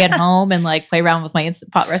of want to stay at home and like play around with my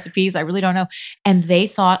Instant Pot recipes. I really don't know. And they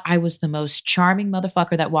thought I was the most charming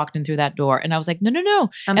motherfucker that walked in through that door. And I was like, no.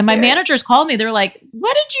 And my managers called me. They're like,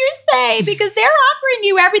 what did you say? Because they're offering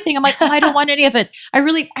you everything. I'm like, oh, I don't want any of it. I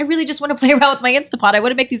really just want to play around with my Instant Pot. I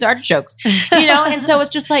want to make these artichokes, you know? And so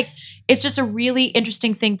it's just like, it's just a really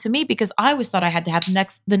interesting thing to me because I always thought I had to have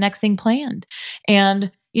the next thing planned.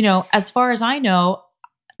 And, you know, as far as I know,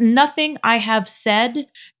 nothing I have said,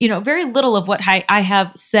 you know, very little of what I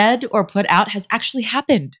have said or put out has actually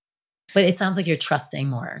happened. But it sounds like you're trusting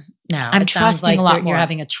more now. I'm trusting a lot more. You're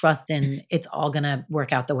having a trust in it's all going to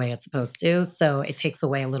work out the way it's supposed to. So it takes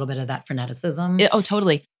away a little bit of that freneticism. Oh,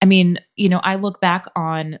 totally. I mean, you know, I look back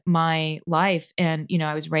on my life and, you know,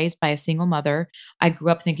 I was raised by a single mother. I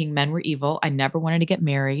grew up thinking men were evil. I never wanted to get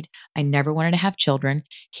married. I never wanted to have children.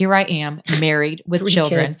 Here I am married with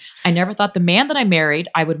children. Kids. I never thought the man that I married,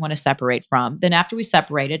 I would want to separate from. Then after we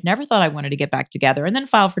separated, never thought I wanted to get back together and then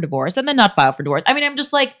file for divorce and then not file for divorce. I mean, I'm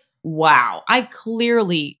just like, wow, I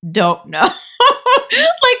clearly don't know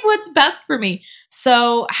like what's best for me.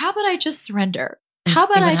 So how about I just surrender? How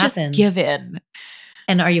about I just give in?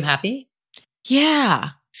 And are you happy? Yeah.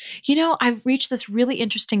 You know, I've reached this really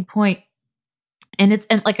interesting point. And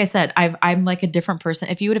like I said, I'm like a different person.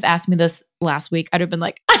 If you would have asked me this last week, I'd have been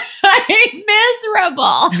like, I'm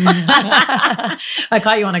miserable. I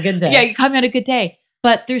caught you on a good day. Yeah, you caught me on a good day.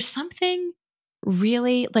 But there's something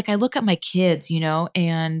really, like I look at my kids, you know,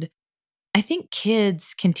 and I think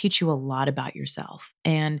kids can teach you a lot about yourself.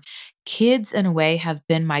 And kids, in a way, have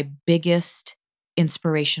been my biggest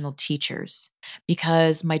inspirational teachers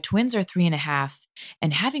because my twins are 3.5,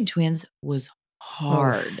 and having twins was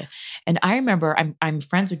hard. Oof. And I remember I'm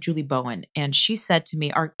friends with Julie Bowen, and she said to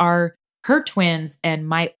me, her twins and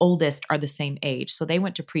my oldest are the same age. So they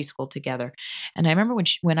went to preschool together. And I remember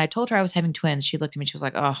when I told her I was having twins, she looked at me and she was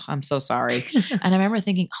like, oh, I'm so sorry. And I remember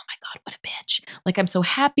thinking, oh my God, what a bitch. Like, I'm so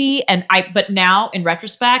happy. But now in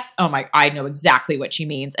retrospect, I know exactly what she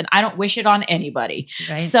means. And I don't wish it on anybody.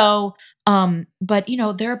 Right. So, but you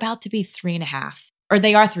know, they're about to be 3.5. Or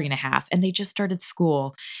they are 3.5 and they just started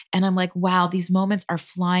school. And I'm like, wow, these moments are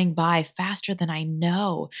flying by faster than I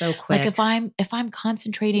know. So quick. Like if I'm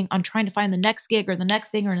concentrating on trying to find the next gig or the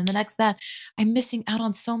next thing or the next that, I'm missing out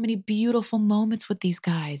on so many beautiful moments with these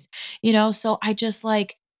guys, you know? So I just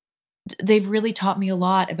like, they've really taught me a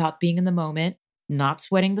lot about being in the moment, not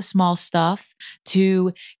sweating the small stuff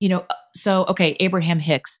to, you know, so, okay, Abraham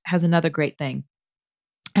Hicks has another great thing.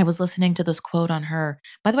 I was listening to this quote on her.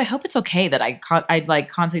 By the way, I hope it's okay that I'd like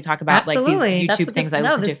constantly talk about Absolutely. like these YouTube things I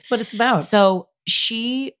listen to. This is what it's about. So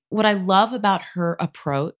what I love about her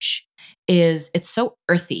approach is it's so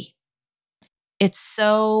earthy.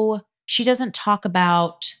 She doesn't talk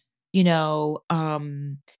about, you know,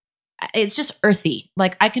 it's just earthy.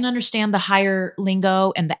 Like I can understand the higher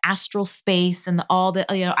lingo and the astral space and all the,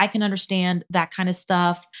 you know, I can understand that kind of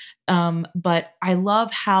stuff. But I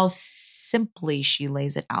love how simply she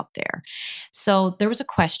lays it out there. So there was a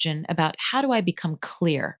question about how do I become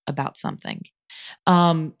clear about something?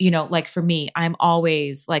 You know, like for me, I'm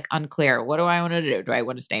always like unclear. What do I want to do? Do I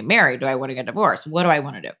want to stay married? Do I want to get divorced? What do I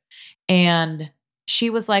want to do? And she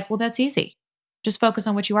was like, well, that's easy. Just focus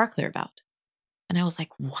on what you are clear about. And I was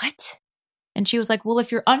like, what? And she was like, well, if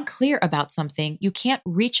you're unclear about something, you can't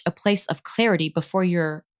reach a place of clarity before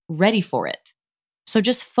you're ready for it. So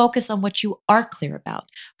just focus on what you are clear about.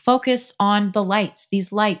 Focus on the lights.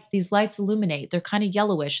 These lights illuminate. They're kind of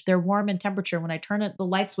yellowish. They're warm in temperature. When I turn the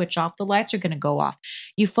light switch off, the lights are going to go off.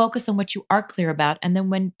 You focus on what you are clear about. And then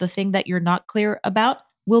when the thing that you're not clear about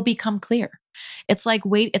will become clear. It's like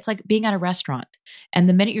being at a restaurant. And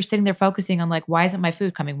the minute you're sitting there focusing on like, why isn't my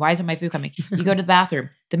food coming? Why isn't my food coming? You go to the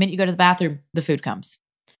bathroom. The minute you go to the bathroom, the food comes.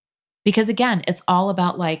 Because again, it's all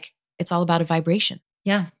about a vibration.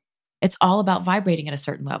 Yeah. It's all about vibrating at a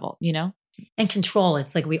certain level, you know? And control.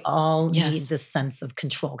 It's like we all need this sense of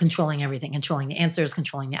control, controlling everything, controlling the answers,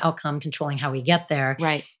 controlling the outcome, controlling how we get there.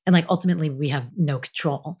 Right. And like ultimately we have no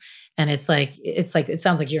control. And it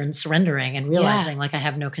sounds like you're surrendering and realizing like I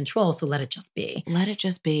have no control. So let it just be. Let it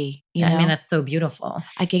just be. You know? I mean, that's so beautiful.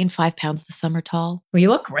 I gained 5 pounds this summer, Tall. Well, you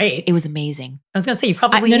look great. It was amazing. I was going to say, you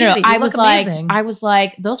probably I was amazing.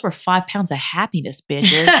 like, those were 5 pounds of happiness,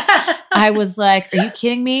 bitches. I was like, are you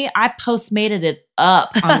kidding me? I Postmated it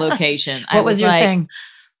up on location. What was your like, thing?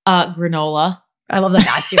 Granola. I love that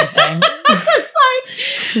that's your thing.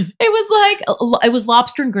 It was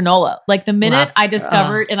lobster and granola. Like the minute Lobster. I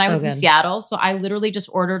discovered, and I was in good. Seattle, so I literally just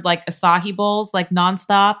ordered like acai bowls, like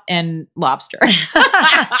nonstop, and lobster.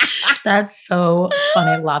 That's so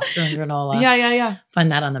funny. Lobster and granola. Yeah.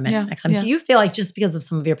 Find that on the menu next time. Do you feel like just because of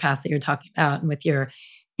some of your past that you're talking about and with your,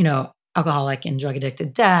 alcoholic and drug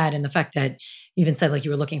addicted dad and the fact that you even said like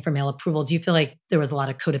you were looking for male approval, do you feel like there was a lot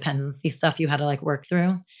of codependency stuff you had to like work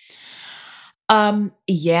through?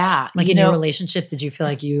 Yeah. Like in your relationship, did you feel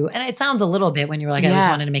like and it sounds a little bit when you were like, I always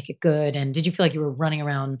wanted to make it good. And did you feel like you were running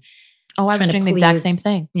around? Oh, I was doing the exact same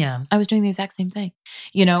thing. Yeah. I was doing the exact same thing,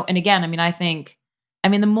 and again,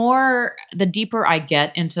 the deeper I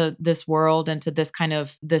get into this world, into this kind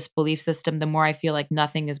of this belief system, the more I feel like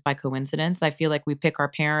nothing is by coincidence. I feel like we pick our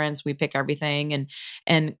parents, we pick everything.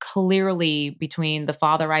 And clearly between the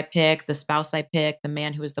father I pick, the spouse I pick, the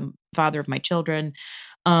man who is the father of my children,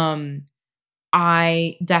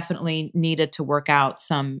 I definitely needed to work out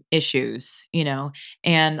some issues,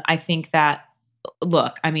 and I think that,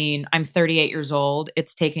 look, I'm 38 years old.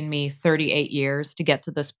 It's taken me 38 years to get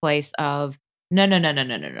to this place of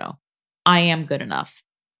no. I am good enough.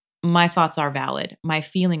 My thoughts are valid. My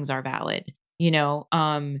feelings are valid,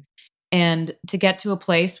 and to get to a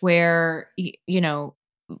place where,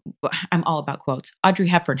 I'm all about quotes. Audrey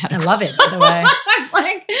Hepburn had a quote. I love it, by the way.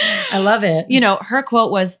 I love it. Her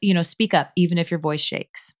quote was, speak up even if your voice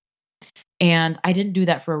shakes. And I didn't do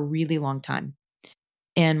that for a really long time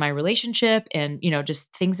in my relationship and, just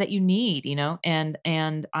things that you need, and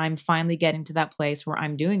I'm finally getting to that place where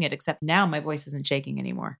I'm doing it, except now my voice isn't shaking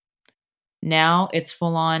anymore. Now it's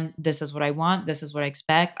full on. This is what I want. This is what I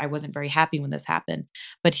expect. I wasn't very happy when this happened.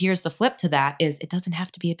 But here's the flip to that is it doesn't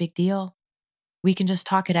have to be a big deal. We can just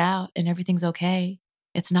talk it out and everything's okay.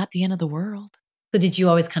 It's not the end of the world. So did you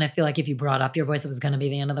always kind of feel like if you brought up your voice, it was going to be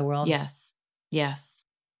the end of the world? Yes.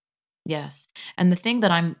 And the thing that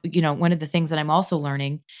I'm, one of the things that I'm also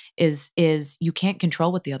learning is you can't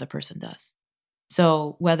control what the other person does.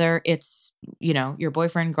 So whether it's, your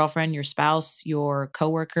boyfriend, girlfriend, your spouse, your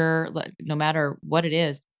coworker, no matter what it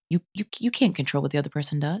is, you can't control what the other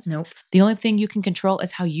person does. Nope. The only thing you can control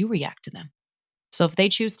is how you react to them. So if they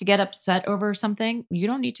choose to get upset over something, you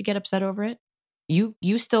don't need to get upset over it. You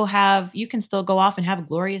can still go off and have a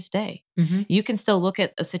glorious day. Mm-hmm. You can still look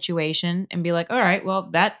at a situation and be like, all right,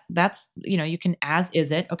 well, that's, you can as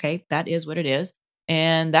is it. Okay, that is what it is.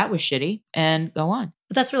 And that was shitty, and go on.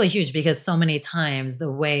 But that's really huge because so many times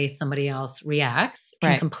the way somebody else reacts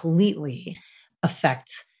can completely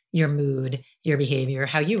affect your mood, your behavior,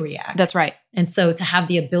 how you react. That's right. And so to have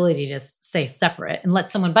the ability to stay separate and let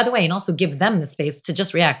someone, by the way, and also give them the space to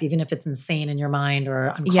just react, even if it's insane in your mind or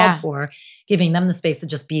uncalled for, giving them the space to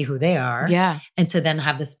just be who they are. Yeah. And to then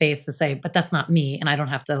have the space to say, but that's not me. And I don't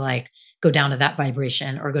have to like go down to that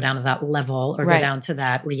vibration or go down to that level or go down to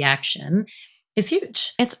that reaction is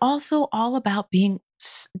huge. It's also all about being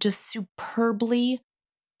just superbly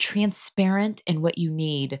transparent in what you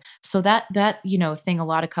need. So that thing a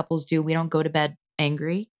lot of couples do, we don't go to bed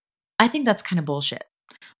angry. I think that's kind of bullshit.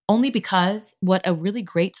 Only because what a really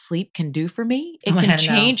great sleep can do for me, it can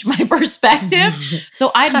change my perspective.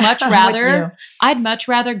 So I'd much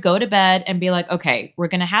rather go to bed and be like, okay, we're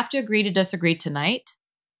going to have to agree to disagree tonight.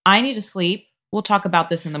 I need to sleep. We'll talk about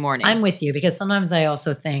this in the morning. I'm with you because sometimes I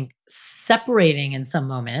also think separating in some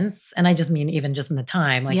moments, and I just mean even just in the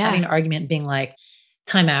time, like having an argument and being like,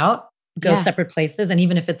 time out, go separate places. And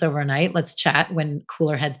even if it's overnight, let's chat when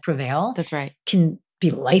cooler heads prevail. That's right. Can be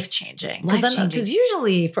life-changing. Because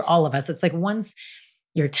usually for all of us, it's like once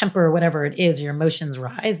your temper or whatever it is, your emotions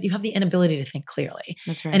rise, you have the inability to think clearly.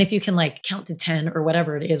 That's right. And if you can like count to 10 or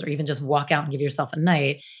whatever it is, or even just walk out and give yourself a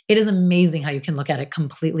night, it is amazing how you can look at it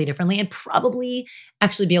completely differently and probably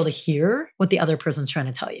actually be able to hear what the other person's trying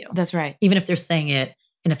to tell you. That's right. Even if they're saying it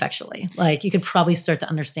ineffectually. Like you could probably start to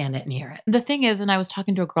understand it and hear it. The thing is, and I was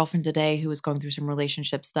talking to a girlfriend today who was going through some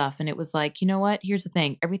relationship stuff, and it was like, you know what? Here's the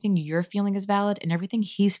thing. Everything you're feeling is valid and everything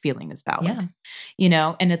he's feeling is valid.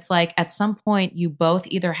 Yeah. And it's like at some point you both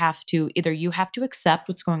either you have to accept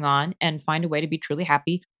what's going on and find a way to be truly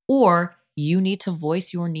happy, or you need to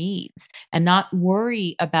voice your needs and not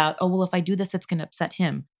worry about, oh, well, if I do this, it's going to upset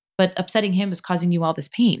him. But upsetting him is causing you all this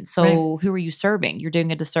pain. So who are you serving? You're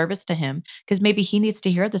doing a disservice to him because maybe he needs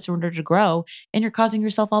to hear this in order to grow, and you're causing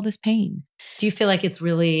yourself all this pain. Do you feel like it's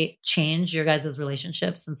really changed your guys'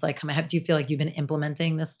 relationship since like coming? Do you feel like you've been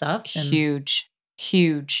implementing this stuff? Huge.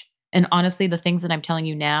 And honestly, the things that I'm telling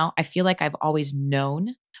you now, I feel like I've always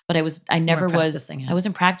known, but I wasn't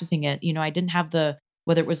practicing it. I didn't have the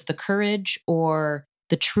whether it was the courage or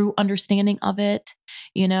the true understanding of it.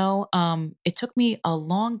 It took me a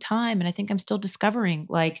long time, and I think I'm still discovering,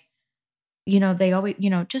 like, they always,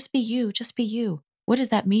 just be you, just be you. What does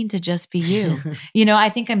that mean to just be you? I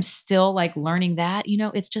think I'm still like learning that.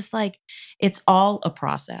 It's just like, it's all a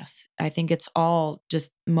process. I think it's all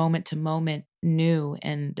just moment to moment new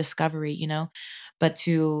and discovery, but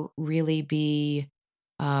to really be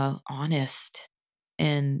honest.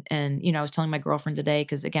 And I was telling my girlfriend today,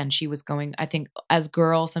 because again, she was going, I think as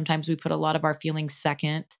girls, sometimes we put a lot of our feelings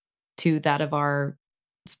second to that of our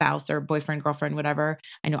spouse or boyfriend, girlfriend, whatever.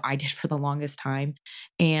 I know I did for the longest time.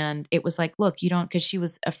 And it was like, look, you don't, because she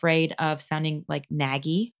was afraid of sounding like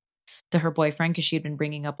naggy to her boyfriend because she had been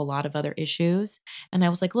bringing up a lot of other issues. And I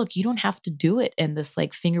was like, look, you don't have to do it in this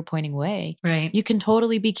like finger pointing way. Right. You can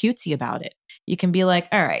totally be cutesy about it. You can be like,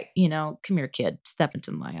 all right, come here, kid, step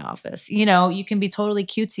into my office. You can be totally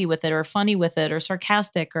cutesy with it or funny with it or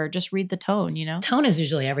sarcastic or just read the tone, Tone is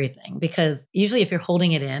usually everything, because usually if you're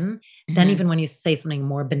holding it in, then even when you say something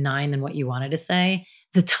more benign than what you wanted to say,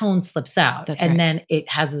 the tone slips out. That's and right. then it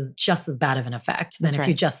has just as bad of an effect than That's if right.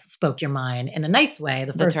 you just spoke your mind in a nice way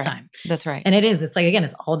the That's first right. time. That's right. And it's like, again,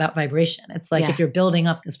 it's all about vibration. It's like Yeah. if you're building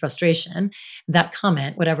up this frustration, that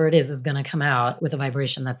comment, whatever it is going to come out with a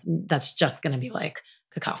vibration that's just going to be like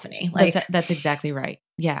cacophony. Like that's exactly right.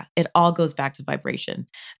 Yeah. It all goes back to vibration.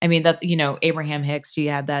 I mean, that, Abraham Hicks, she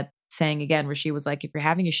had that saying again, where she was like, if you're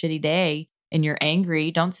having a shitty day and you're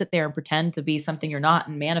angry, don't sit there and pretend to be something you're not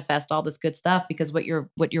and manifest all this good stuff, because what you're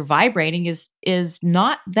vibrating is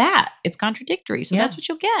not that. It's contradictory. So that's what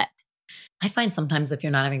you'll get. I find sometimes if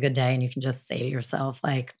you're not having a good day and you can just say to yourself,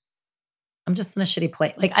 like, I'm just in a shitty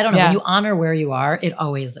place. Like, I don't know, when you honor where you are, it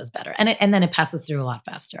always is better. And then it passes through a lot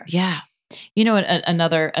faster. Yeah.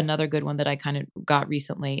 Another good one that I kind of got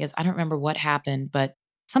recently is, I don't remember what happened, but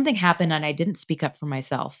something happened and I didn't speak up for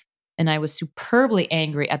myself. And I was superbly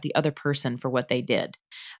angry at the other person for what they did.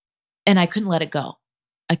 And I couldn't let it go.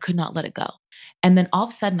 I could not let it go. And then all of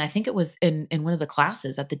a sudden, I think it was in one of the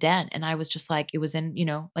classes at the Den. And I was just like, it was in,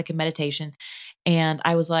 like a meditation. And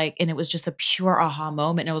I was like, and it was just a pure aha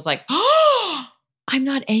moment. And I was like, oh, I'm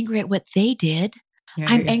not angry at what they did.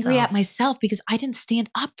 I'm angry at myself because I didn't stand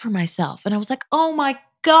up for myself. And I was like, oh my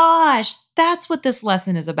gosh, that's what this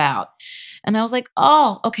lesson is about. And I was like,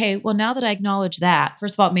 oh, okay. Well, now that I acknowledge that,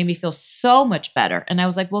 first of all, it made me feel so much better. And I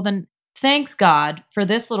was like, well, then thanks God for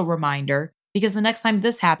this little reminder, because the next time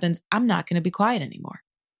this happens, I'm not going to be quiet anymore.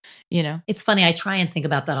 It's funny. I try and think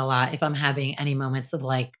about that a lot if I'm having any moments of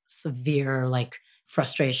like severe like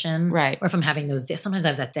frustration, right? Or if I'm having those days. Sometimes I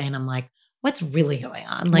have that day and I'm like, what's really going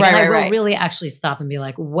on? Like, right, and I right, will really actually stop and be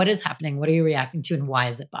like, what is happening? What are you reacting to? And why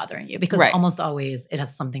is it bothering you? Because almost always it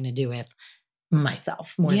has something to do with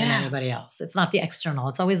myself more than anybody else. It's not the external.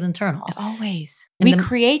 It's always internal. Always. And we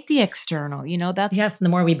create the external, that's. Yes. And the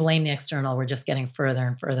more we blame the external, we're just getting further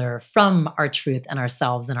and further from our truth and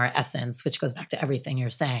ourselves and our essence, which goes back to everything you're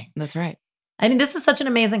saying. That's right. I mean, this is such an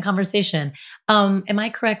amazing conversation. Am I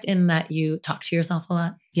correct in that you talk to yourself a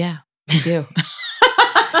lot? Yeah, I do.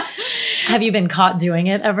 Have you been caught doing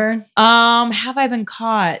it ever? Have I been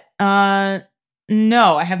caught?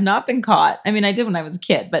 No, I have not been caught. I mean, I did when I was a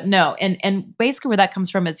kid, but no. And basically where that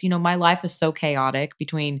comes from is, my life is so chaotic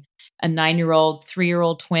between a 9-year-old,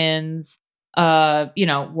 3-year-old twins,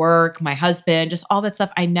 work, my husband, just all that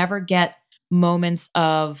stuff. I never get moments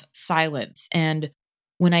of silence. And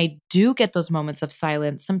when I do get those moments of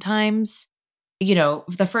silence, sometimes,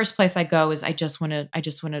 the first place I go is I just want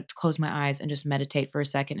to close my eyes and just meditate for a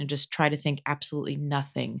second and just try to think absolutely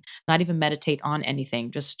nothing, not even meditate on anything,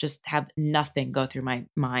 just have nothing go through my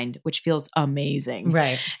mind, which feels amazing.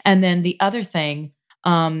 Right. And then the other thing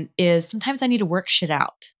is sometimes I need to work shit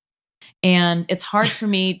out. And it's hard for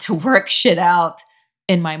me to work shit out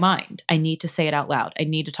in my mind. I need to say it out loud. I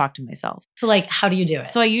need to talk to myself. So like, how do you do it?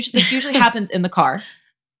 So this usually happens in the car.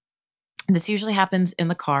 This usually happens in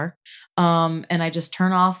the car. And I just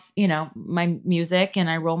turn off, my music and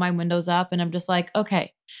I roll my windows up and I'm just like,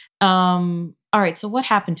 okay. All right. So what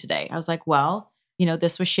happened today? I was like, well,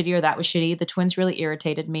 this was shitty or that was shitty. The twins really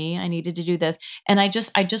irritated me. I needed to do this. And I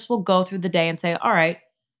just will go through the day and say, all right,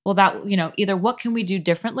 well that, either what can we do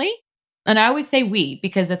differently? And I always say we,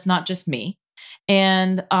 because it's not just me.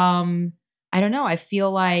 And I don't know. I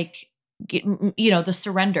feel like, the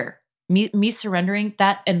surrender. Me surrendering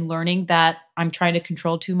that and learning that I'm trying to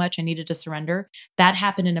control too much. I needed to surrender. That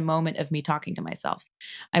happened in a moment of me talking to myself.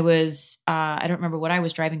 I was, I don't remember what I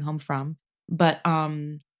was driving home from, but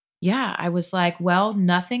I was like, well,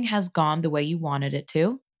 nothing has gone the way you wanted it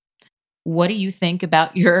to. what do you think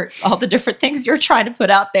about all the different things you're trying to put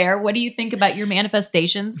out there? What do you think about your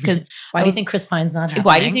manifestations? Because why do you think Chris Pine's not happening?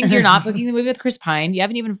 Why do you think you're not booking the movie with Chris Pine? You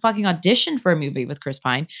haven't even fucking auditioned for a movie with Chris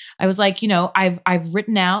Pine. I was like, I've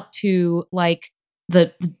written out to like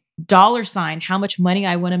the dollar sign how much money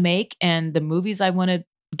I want to make and the movies I want to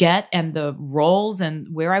get and the roles and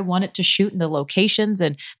where I want it to shoot and the locations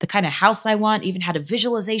and the kind of house I want, even had a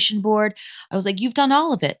visualization board. I was like, you've done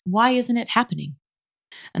all of it. Why isn't it happening?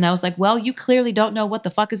 And I was like, well, you clearly don't know what the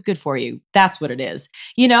fuck is good for you. That's what it is,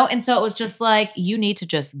 And so it was just like, you need to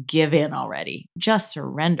just give in already. Just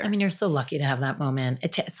surrender. I mean, you're so lucky to have that moment.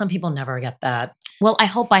 Some people never get that. Well, I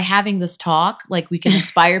hope by having this talk, like we can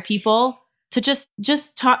inspire people to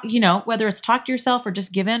just talk, whether it's talk to yourself or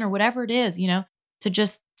just give in or whatever it is, to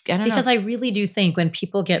just, I don't know. Because I really do think when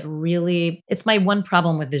people get it's my one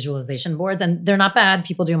problem with visualization boards, and they're not bad.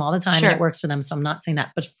 People do them all the time and it works for them. So I'm not saying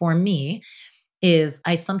that. But for me,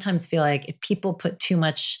 I sometimes feel like if people put too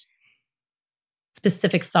much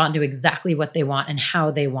specific thought into exactly what they want and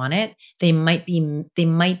how they want it, they might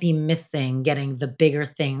be missing getting the bigger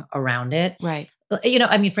thing around it. Right.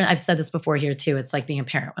 I mean, I've said this before here too. It's like being a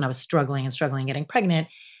parent when I was struggling getting pregnant.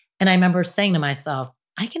 And I remember saying to myself,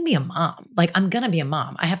 I can be a mom. Like, I'm going to be a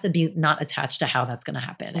mom. I have to be not attached to how that's going to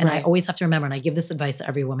happen. And I always have to remember, and I give this advice to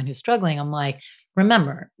every woman who's struggling. I'm like,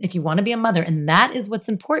 remember, if you want to be a mother and that is what's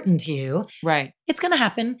important to you, right, it's going to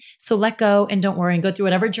happen. So let go and don't worry and go through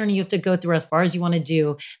whatever journey you have to go through as far as you want to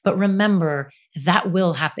do. But remember, that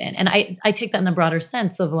will happen. And I take that in the broader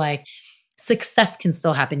sense of like, success can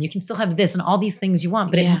still happen. You can still have this and all these things you want,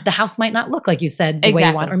 but the house might not look like you said the way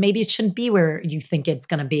you want, or maybe it shouldn't be where you think it's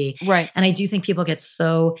going to be. Right. And I do think people get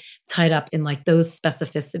so tied up in like those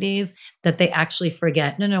specificities that they actually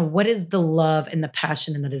forget, no, what is the love and the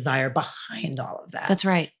passion and the desire behind all of that? That's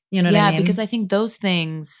right. You know what I mean? Yeah, because I think those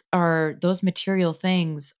material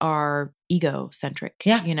things are egocentric.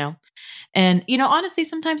 Yeah. And honestly,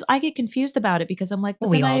 sometimes I get confused about it because I'm like, but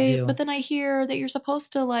then I hear that you're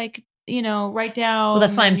supposed to like, write down. Well,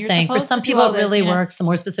 that's why I'm saying for some people it really works. The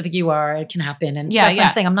more specific you are, it can happen. And that's why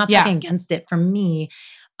I'm saying I'm not talking against it. For me,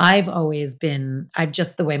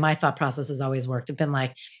 the way my thought process has always worked. I've been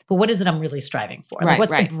like, but what is it I'm really striving for? Like,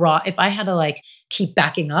 what's the if I had to like keep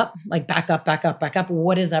backing up, like back up,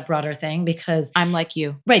 what is that broader thing? Because I'm like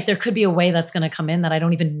you. Right. There could be a way that's going to come in that I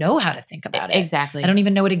don't even know how to think about it. Exactly. I don't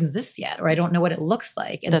even know it exists yet, or I don't know what it looks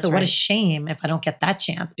like. And what a shame if I don't get that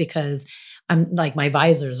chance because I'm like, my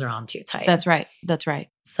visors are on too tight. That's right.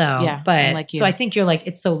 So, yeah, but like you. So I think you're like,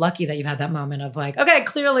 it's so lucky that you've had that moment of like, okay,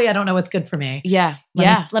 clearly I don't know what's good for me. Yeah.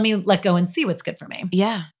 Let me let go and see what's good for me.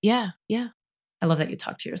 Yeah. I love that you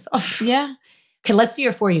talk to yourself. Yeah. Okay, let's do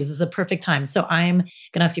your 4 U's. This is a perfect time. So I'm going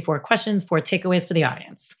to ask you 4 questions, 4 takeaways for the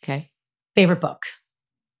audience. Okay. Favorite book?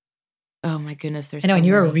 Oh my goodness. I know, and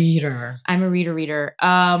you're a reader. I'm a reader.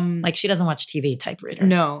 Like she doesn't watch TV type reader.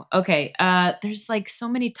 No. Okay. There's like so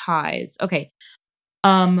many ties. Okay.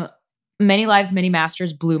 Many Lives, Many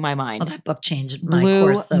Masters blew my mind. Oh, that book changed my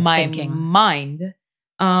course of thinking. Blew my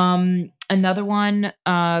mind. Another one,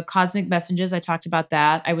 Cosmic Messages. I talked about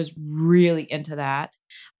that. I was really into that.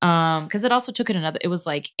 Because it also took it was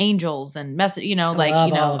like angels and message, all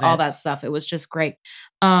that stuff. It was just great.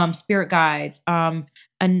 Spirit guides.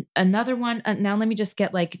 Another one. Now let me just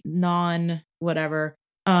get like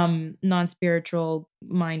non-spiritual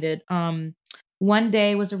minded. One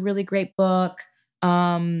Day was a really great book.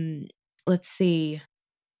 Let's see.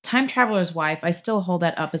 Time Traveler's Wife. I still hold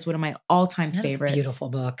that up as one of my all-time favorites. A beautiful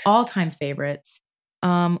book. All-time favorites.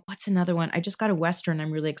 What's another one? I just got a Western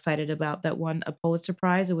I'm really excited about. That won a Pulitzer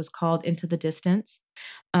Prize. It was called Into the Distance.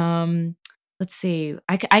 Let's see.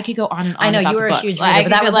 I could go on and on. I know about you were the a huge reader, but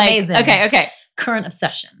that was amazing. Okay. Current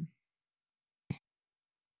obsession.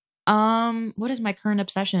 What is my current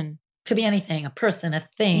obsession? Could be anything, a person, a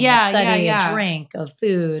thing, a study, a drink, a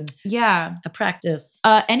food, a practice.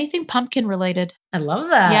 Anything pumpkin related. I love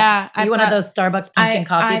that. Yeah. Are you one of those Starbucks pumpkin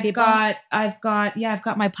coffee people? I've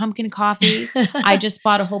got my pumpkin coffee. I just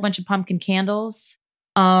bought a whole bunch of pumpkin candles.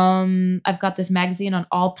 I've got this magazine on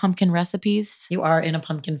all pumpkin recipes. You are in a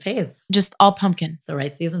pumpkin phase. Just all pumpkin. It's the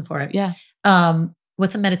right season for it. Yeah.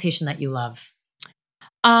 What's a meditation that you love?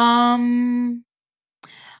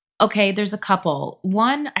 Okay, there's a couple.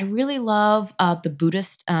 One, I really love the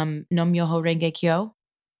Buddhist Nam Myoho Renge Kyo.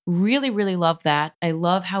 Really, really love that. I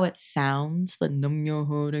love how it sounds. The Nam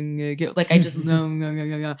Myoho Renge Kyo. Like I just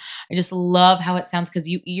love how it sounds because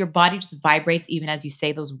your body just vibrates even as you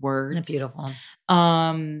say those words. Isn't it beautiful?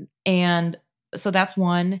 And so that's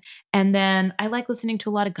one. And then I like listening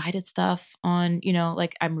to a lot of guided stuff on,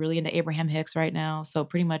 like I'm really into Abraham Hicks right now. So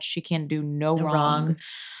pretty much she can do no wrong.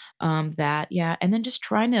 And then just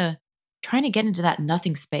trying to trying to get into that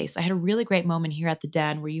nothing space. I had a really great moment here at the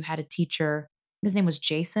Den where you had a teacher. His name was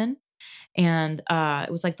Jason. And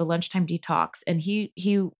it was like the lunchtime detox. And he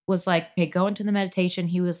was like, "Okay, go into the meditation."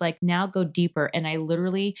 He was like, "Now go deeper." And I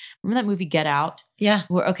literally remember that movie Get Out. Yeah.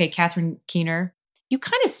 Where, okay, Catherine Keener. You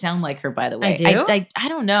kind of sound like her, by the way. I do? I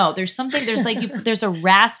don't know. There's something. There's like there's a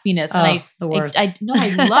raspiness, and the worst. I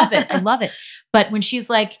love it. I love it. But when she's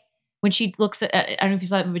like, when she looks at, I don't know if you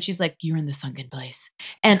saw it, but she's like, "You're in the sunken place."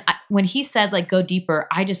 And when he said like, "Go deeper,"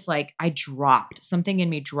 I just like, I dropped. Something in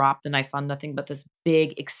me dropped, and I saw nothing but this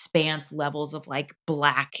big expanse levels of like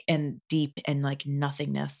black and deep and like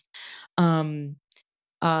nothingness.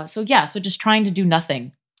 So just trying to do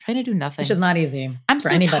nothing. Trying to do nothing. Which is not easy. I'm for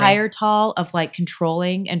so anybody. tired, Tal, of like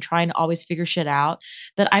controlling and trying to always figure shit out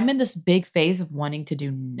that I'm in this big phase of wanting to do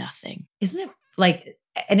nothing. Isn't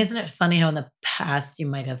it funny how in the past you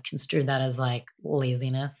might have construed that as like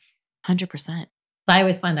laziness? 100%. I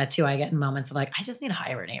always find that too. I get in moments of like, I just need to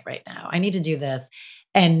hibernate right now. I need to do this.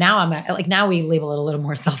 And now I'm like, now we label it a little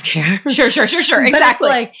more self-care. Sure.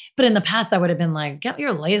 Exactly. But in the past I would have been like, get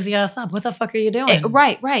your lazy ass up. What the fuck are you doing?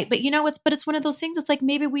 Right. But you know, it's one of those things that's like,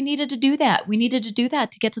 maybe we needed to do that. We needed to do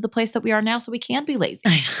that to get to the place that we are now so we can be lazy.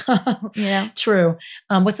 I know. Yeah. True.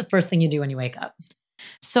 What's the first thing you do when you wake up?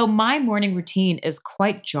 So my morning routine is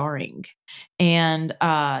quite jarring, and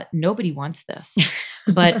nobody wants this,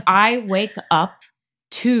 but I wake up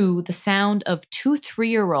to the sound of 2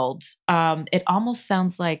 3-year-olds. It almost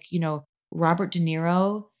sounds like, Robert De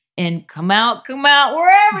Niro in Come Out,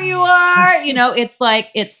 Wherever You Are. It's like,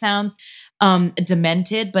 it sounds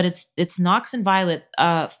demented, but it's Knox and Violet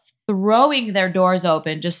throwing their doors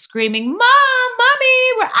open, just screaming, "Mom,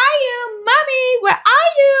 Mommy, where are you? Mommy, where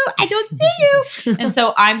are you? I don't see you." And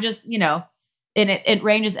so I'm just, and it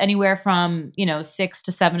ranges anywhere from, 6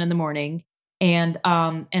 to 7 in the morning. And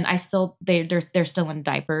I still, they're still in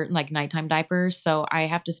diaper, like nighttime diapers. So I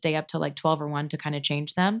have to stay up till like 12 or 1 to kind of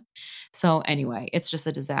change them. So anyway, it's just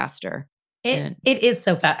a disaster. It is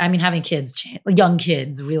so fast. I mean, having kids, young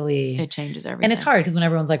kids, really. It changes everything. And it's hard because when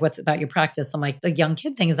everyone's like, "What's about your practice?" I'm like, the young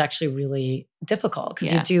kid thing is actually really difficult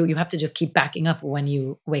because you have to just keep backing up when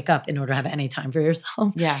you wake up in order to have any time for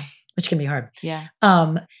yourself. Yeah. Which can be hard. Yeah.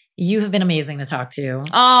 You have been amazing to talk to.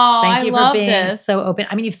 Oh, Thank you for being this. so open.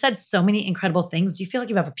 I mean, you've said so many incredible things. Do you feel like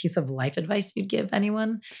you have a piece of life advice you'd give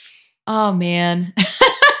anyone? Oh, man.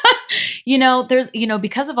 There's,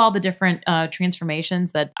 because of all the different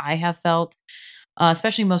transformations that I have felt,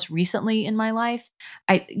 especially most recently in my life,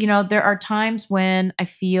 there are times when I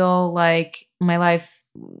feel like my life,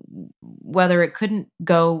 whether it couldn't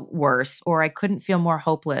go worse or I couldn't feel more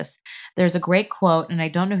hopeless. There's a great quote, and I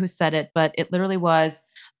don't know who said it, but it literally was,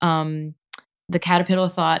 the caterpillar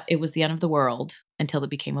thought it was the end of the world until it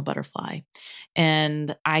became a butterfly.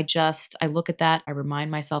 And I look at that, I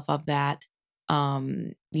remind myself of that.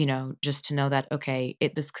 Just to know that, okay,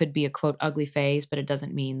 this could be a quote ugly phase, but it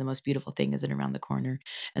doesn't mean the most beautiful thing isn't around the corner.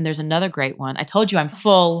 And there's another great one. I told you I'm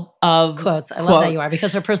full of quotes. I love that you are,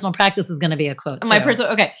 because her personal practice is going to be a quote.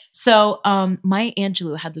 Okay. So, Maya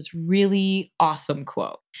Angelou had this really awesome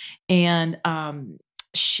quote, and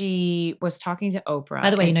she was talking to Oprah. By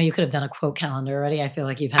the way, you could have done a quote calendar already. I feel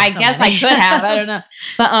like you've had. I guess I could have. I don't know.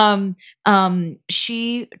 But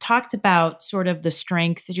she talked about sort of the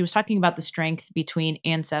strength. She was talking about the strength between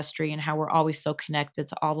ancestry and how we're always so connected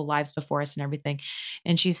to all the lives before us and everything.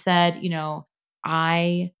 And she said,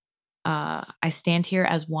 I stand here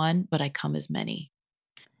as one, but I come as many.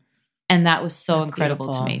 And that was so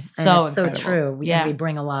incredible to me. So incredible. So true. We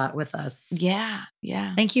bring a lot with us. Yeah.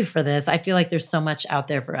 Yeah. Thank you for this. I feel like there's so much out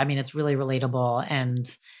there it's really relatable, and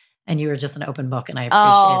you were just an open book, and I appreciate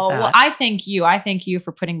that. Well, I thank you. I thank you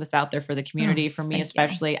for putting this out there for the community, for me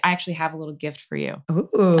especially. I actually have a little gift for you.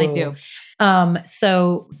 Ooh. I do.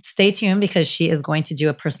 So stay tuned, because she is going to do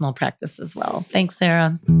a personal practice as well. Thanks,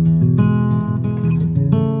 Sarah.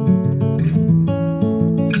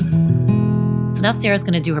 Now Sarah's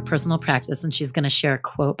going to do her personal practice, and she's going to share a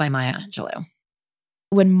quote by Maya Angelou.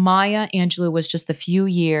 When Maya Angelou was just a few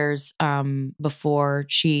years before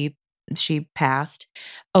she passed,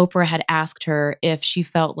 Oprah had asked her if she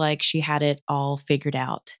felt like she had it all figured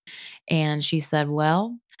out. And she said,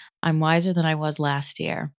 "Well, I'm wiser than I was last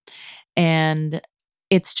year." And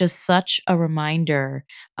it's just such a reminder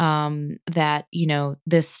that,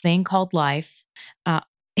 this thing called life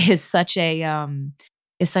is such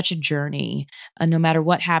a journey. No matter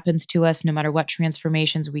what happens to us, no matter what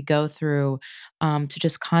transformations we go through, to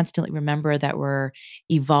just constantly remember that we're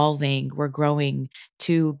evolving, we're growing,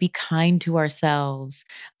 to be kind to ourselves.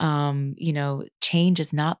 Change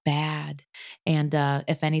is not bad. And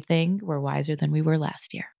if anything, we're wiser than we were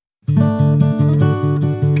last year.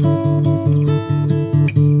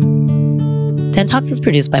 DENtalks is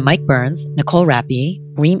produced by Mike Burns, Nicole Rappy,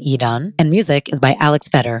 Reem Edon, and music is by Alex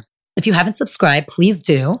Fetter. If you haven't subscribed, please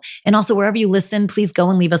do. And also, wherever you listen, please go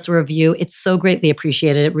and leave us a review. It's so greatly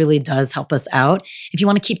appreciated. It really does help us out. If you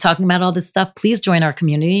want to keep talking about all this stuff, please join our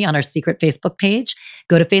community on our secret Facebook page.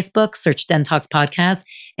 Go to Facebook, search DENtalks Podcast,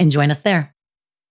 and join us there.